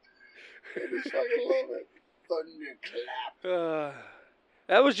it. I just fucking love it. Thunderclap.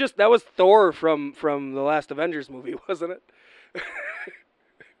 That was Thor from the last Avengers movie, wasn't it?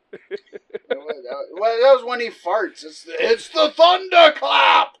 Well, that was when he farts. It's the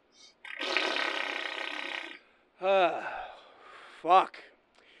thunderclap. Fuck.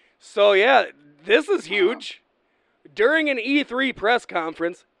 So yeah, this is huge. During an E3 press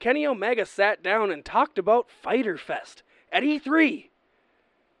conference, Kenny Omega sat down and talked about Fyter Fest at E3.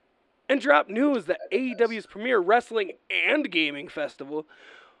 And dropped news that AEW's premier wrestling and gaming festival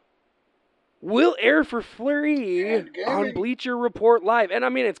will air for free on Bleacher Report Live. And I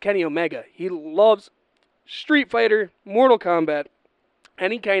mean, it's Kenny Omega. He loves Street Fighter, Mortal Kombat,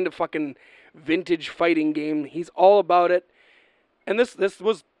 any kind of fucking vintage fighting game. He's all about it. And this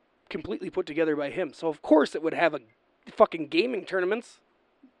was completely put together by him. So of course it would have a fucking gaming tournaments.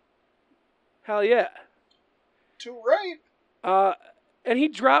 Hell yeah. Too right. And he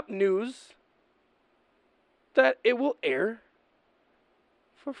dropped news that it will air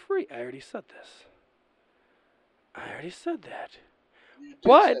for free. I already said this. I already said that.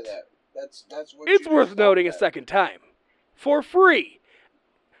 But say that. That's what it's worth noting a second time. For free.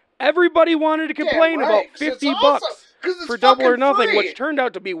 Everybody wanted to complain about $50 for Double or Nothing, free. which turned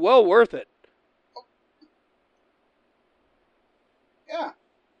out to be well worth it. Yeah.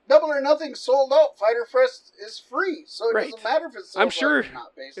 Double or Nothing sold out. Fyter Fest is free, so it doesn't matter if it's sold I'm sure out or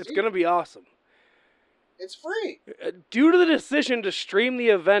not. Basically, it's going to be awesome. It's free. Due to the decision to stream the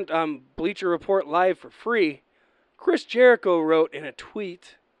event on Bleacher Report Live for free, Chris Jericho wrote in a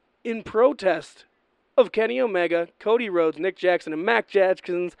tweet, in protest of Kenny Omega, Cody Rhodes, Nick Jackson, and Mac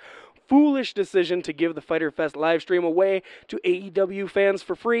Jackson's foolish decision to give the Fyter Fest live stream away to AEW fans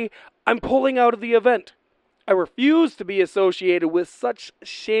for free, I'm pulling out of the event. I refuse to be associated with such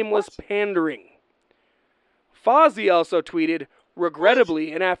shameless pandering. Fozzy also tweeted,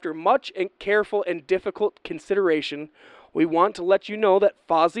 regrettably, and after much and careful and difficult consideration, we want to let you know that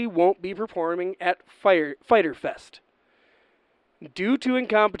Fozzy won't be performing at Fyter Fest. Due to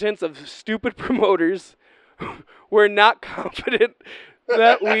incompetence of stupid promoters, we're not confident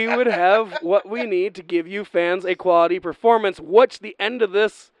that we would have what we need to give you fans a quality performance, which the end of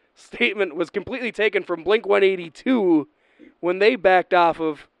this statement was completely taken from Blink-182 when they backed off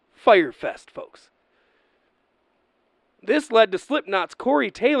of Fyter Fest, folks. This led to Slipknot's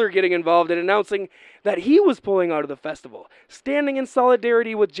Corey Taylor getting involved and announcing that he was pulling out of the festival, standing in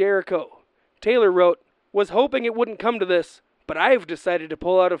solidarity with Jericho. Taylor wrote, was hoping it wouldn't come to this, but I've decided to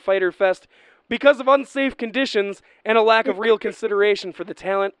pull out of Fyter Fest because of unsafe conditions and a lack of real consideration for the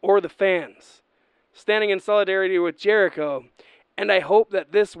talent or the fans. Standing in solidarity with Jericho, and I hope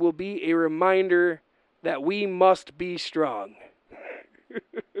that this will be a reminder that we must be strong.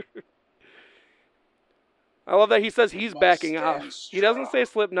 I love that he says he's backing off. He doesn't say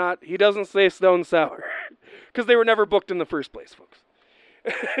Slipknot. He doesn't say Stone Sour. Because they were never booked in the first place, folks.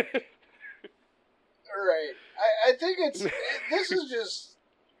 Right. I think this is just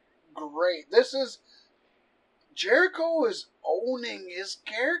great. Jericho is owning his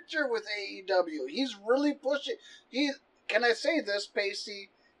character with AEW. He's really pushing. Can I say this,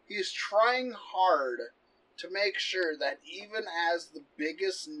 Pacey? He's trying hard to make sure that even as the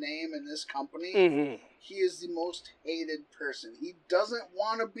biggest name in this company, he is the most hated person. He doesn't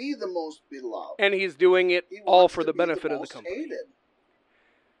want to be the most beloved. And he's doing it all for the benefit of the company. Hated.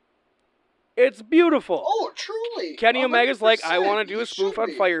 It's beautiful. Oh, truly. Kenny Omega's like, I want to do a spoof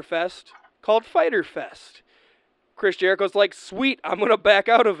on Fyter Fest called Fyter Fest. Chris Jericho's like, sweet, I'm going to back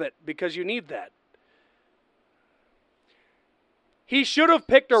out of it because you need that. He should have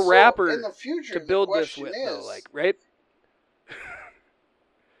picked a rapper in the future, to build this with, though, like, right?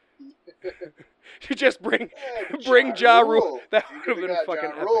 You just bring Ja Rule. That would have been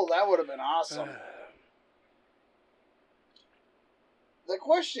fucking epic. That would have been awesome. The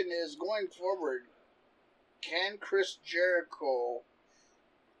question is, going forward, can Chris Jericho,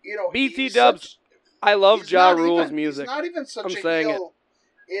 you know, BT he's Dubs, such- I love he's Ja not Rule's even- music. He's not even such I'm a saying heel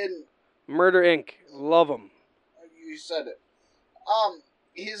in. Murder Inc. Love him. You said it.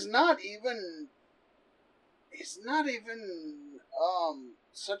 He's not even. He's not even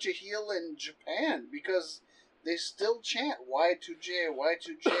such a heel in Japan because they still chant Y2J,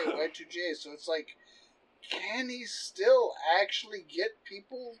 Y2J, Y2J. So it's like, can he still actually get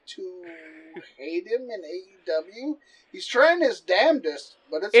people to hate him in AEW? He's trying his damnedest,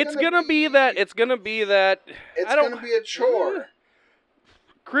 but it's gonna be that. It's gonna be that. It's gonna be a chore.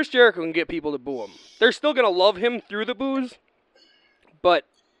 Chris Jericho can get people to boo him. They're still gonna love him through the boos, but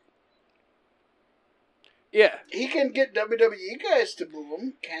yeah, He can get WWE guys to boo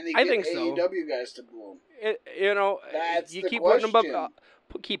him. Can he I get think so. AEW guys to boo him? That's you the keep question.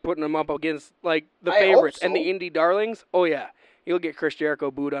 putting them up against like the I hope favorites so. and the indie darlings. Oh yeah, you'll get Chris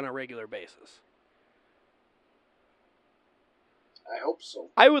Jericho booed on a regular basis. I hope so.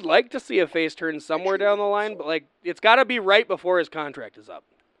 I would like to see a face turn somewhere down the line, but like it's got to be right before his contract is up.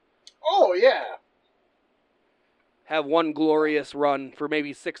 Oh yeah. Have one glorious run for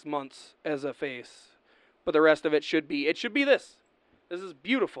maybe 6 months as a face, but the rest of it should be this. This is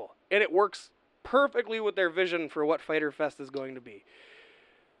beautiful, and it works perfectly with their vision for what Fyter Fest is going to be.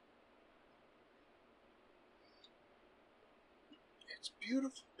 It's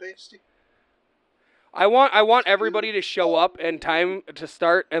beautiful, Pasty. I want everybody to show up and time to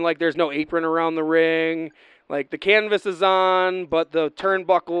start, and like there's no apron around the ring, like the canvas is on, but the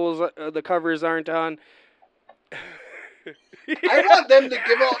turnbuckles, the covers aren't on. I want them to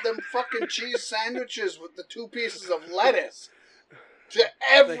give out them fucking cheese sandwiches with the 2 pieces of lettuce to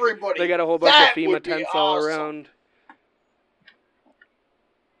everybody. They got a whole bunch That of FEMA would be tents all awesome. around.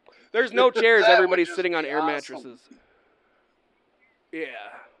 There's no chairs. That would Everybody's just sitting on be air awesome. mattresses. Yeah.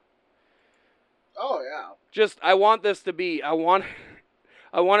 Oh yeah. Just I want this to be. I want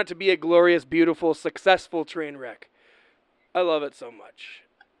it to be a glorious, beautiful, successful train wreck. I love it so much.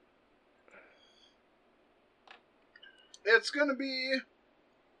 It's gonna be.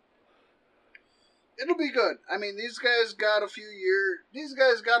 It'll be good. I mean, these guys got a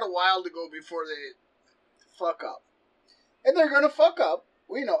while to go before they fuck up. And they're gonna fuck up.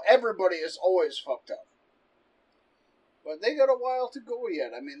 We know everybody is always fucked up. But they got a while to go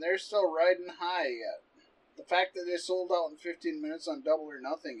yet. I mean, they're still riding high yet. The fact that they sold out in 15 minutes on Double or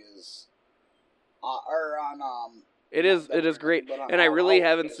Nothing is... It is great, and I really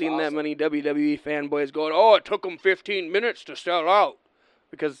haven't seen that many WWE fanboys going, "Oh, it took them 15 minutes to sell out,"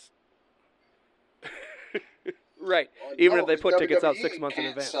 because, right? Well, even no, if they put tickets out WWE 6 months in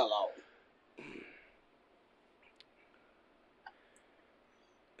can't advance. Sell out.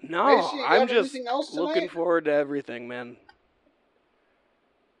 No, Macy, you I'm got just anything else looking tonight? forward to everything, man.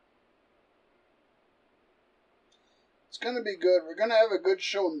 It's gonna be good. We're gonna have a good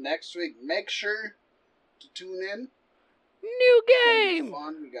show next week. Make sure to tune in. New It's gonna be game!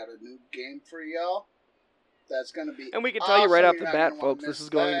 fun. We got a new game for y'all. That's gonna be And we can tell you right awesome. off the You're not bat, gonna wanna folks, this miss is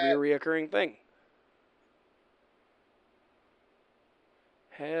going to be a that. reoccurring thing.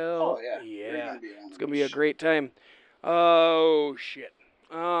 Hell Oh yeah, You're yeah. gonna be on It's going to be a this great time. Oh, shit.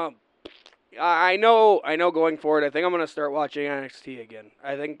 I know going forward, I think I'm going to start watching NXT again.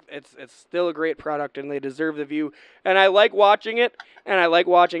 I think it's still a great product, and they deserve the view. And I like watching it,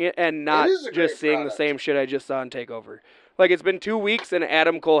 and not is a great just seeing product. the same shit I just saw on TakeOver. Like, it's been 2 weeks, and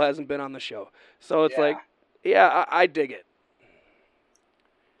Adam Cole hasn't been on the show. So it's Yeah. like, yeah, I dig it.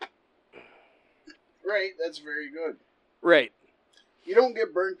 Right, that's very good. Right. You don't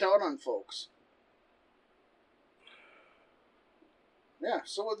get burnt out on folks. Yeah,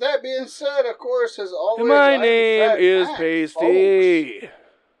 so with that being said, of course, as always, My I'm name Fat is Mac, Pasty. folks.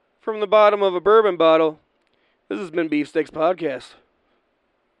 From the bottom of a bourbon bottle, this has been Beefsteaks Podcast.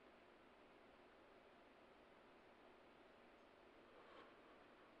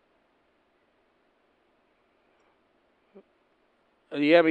 Yeah,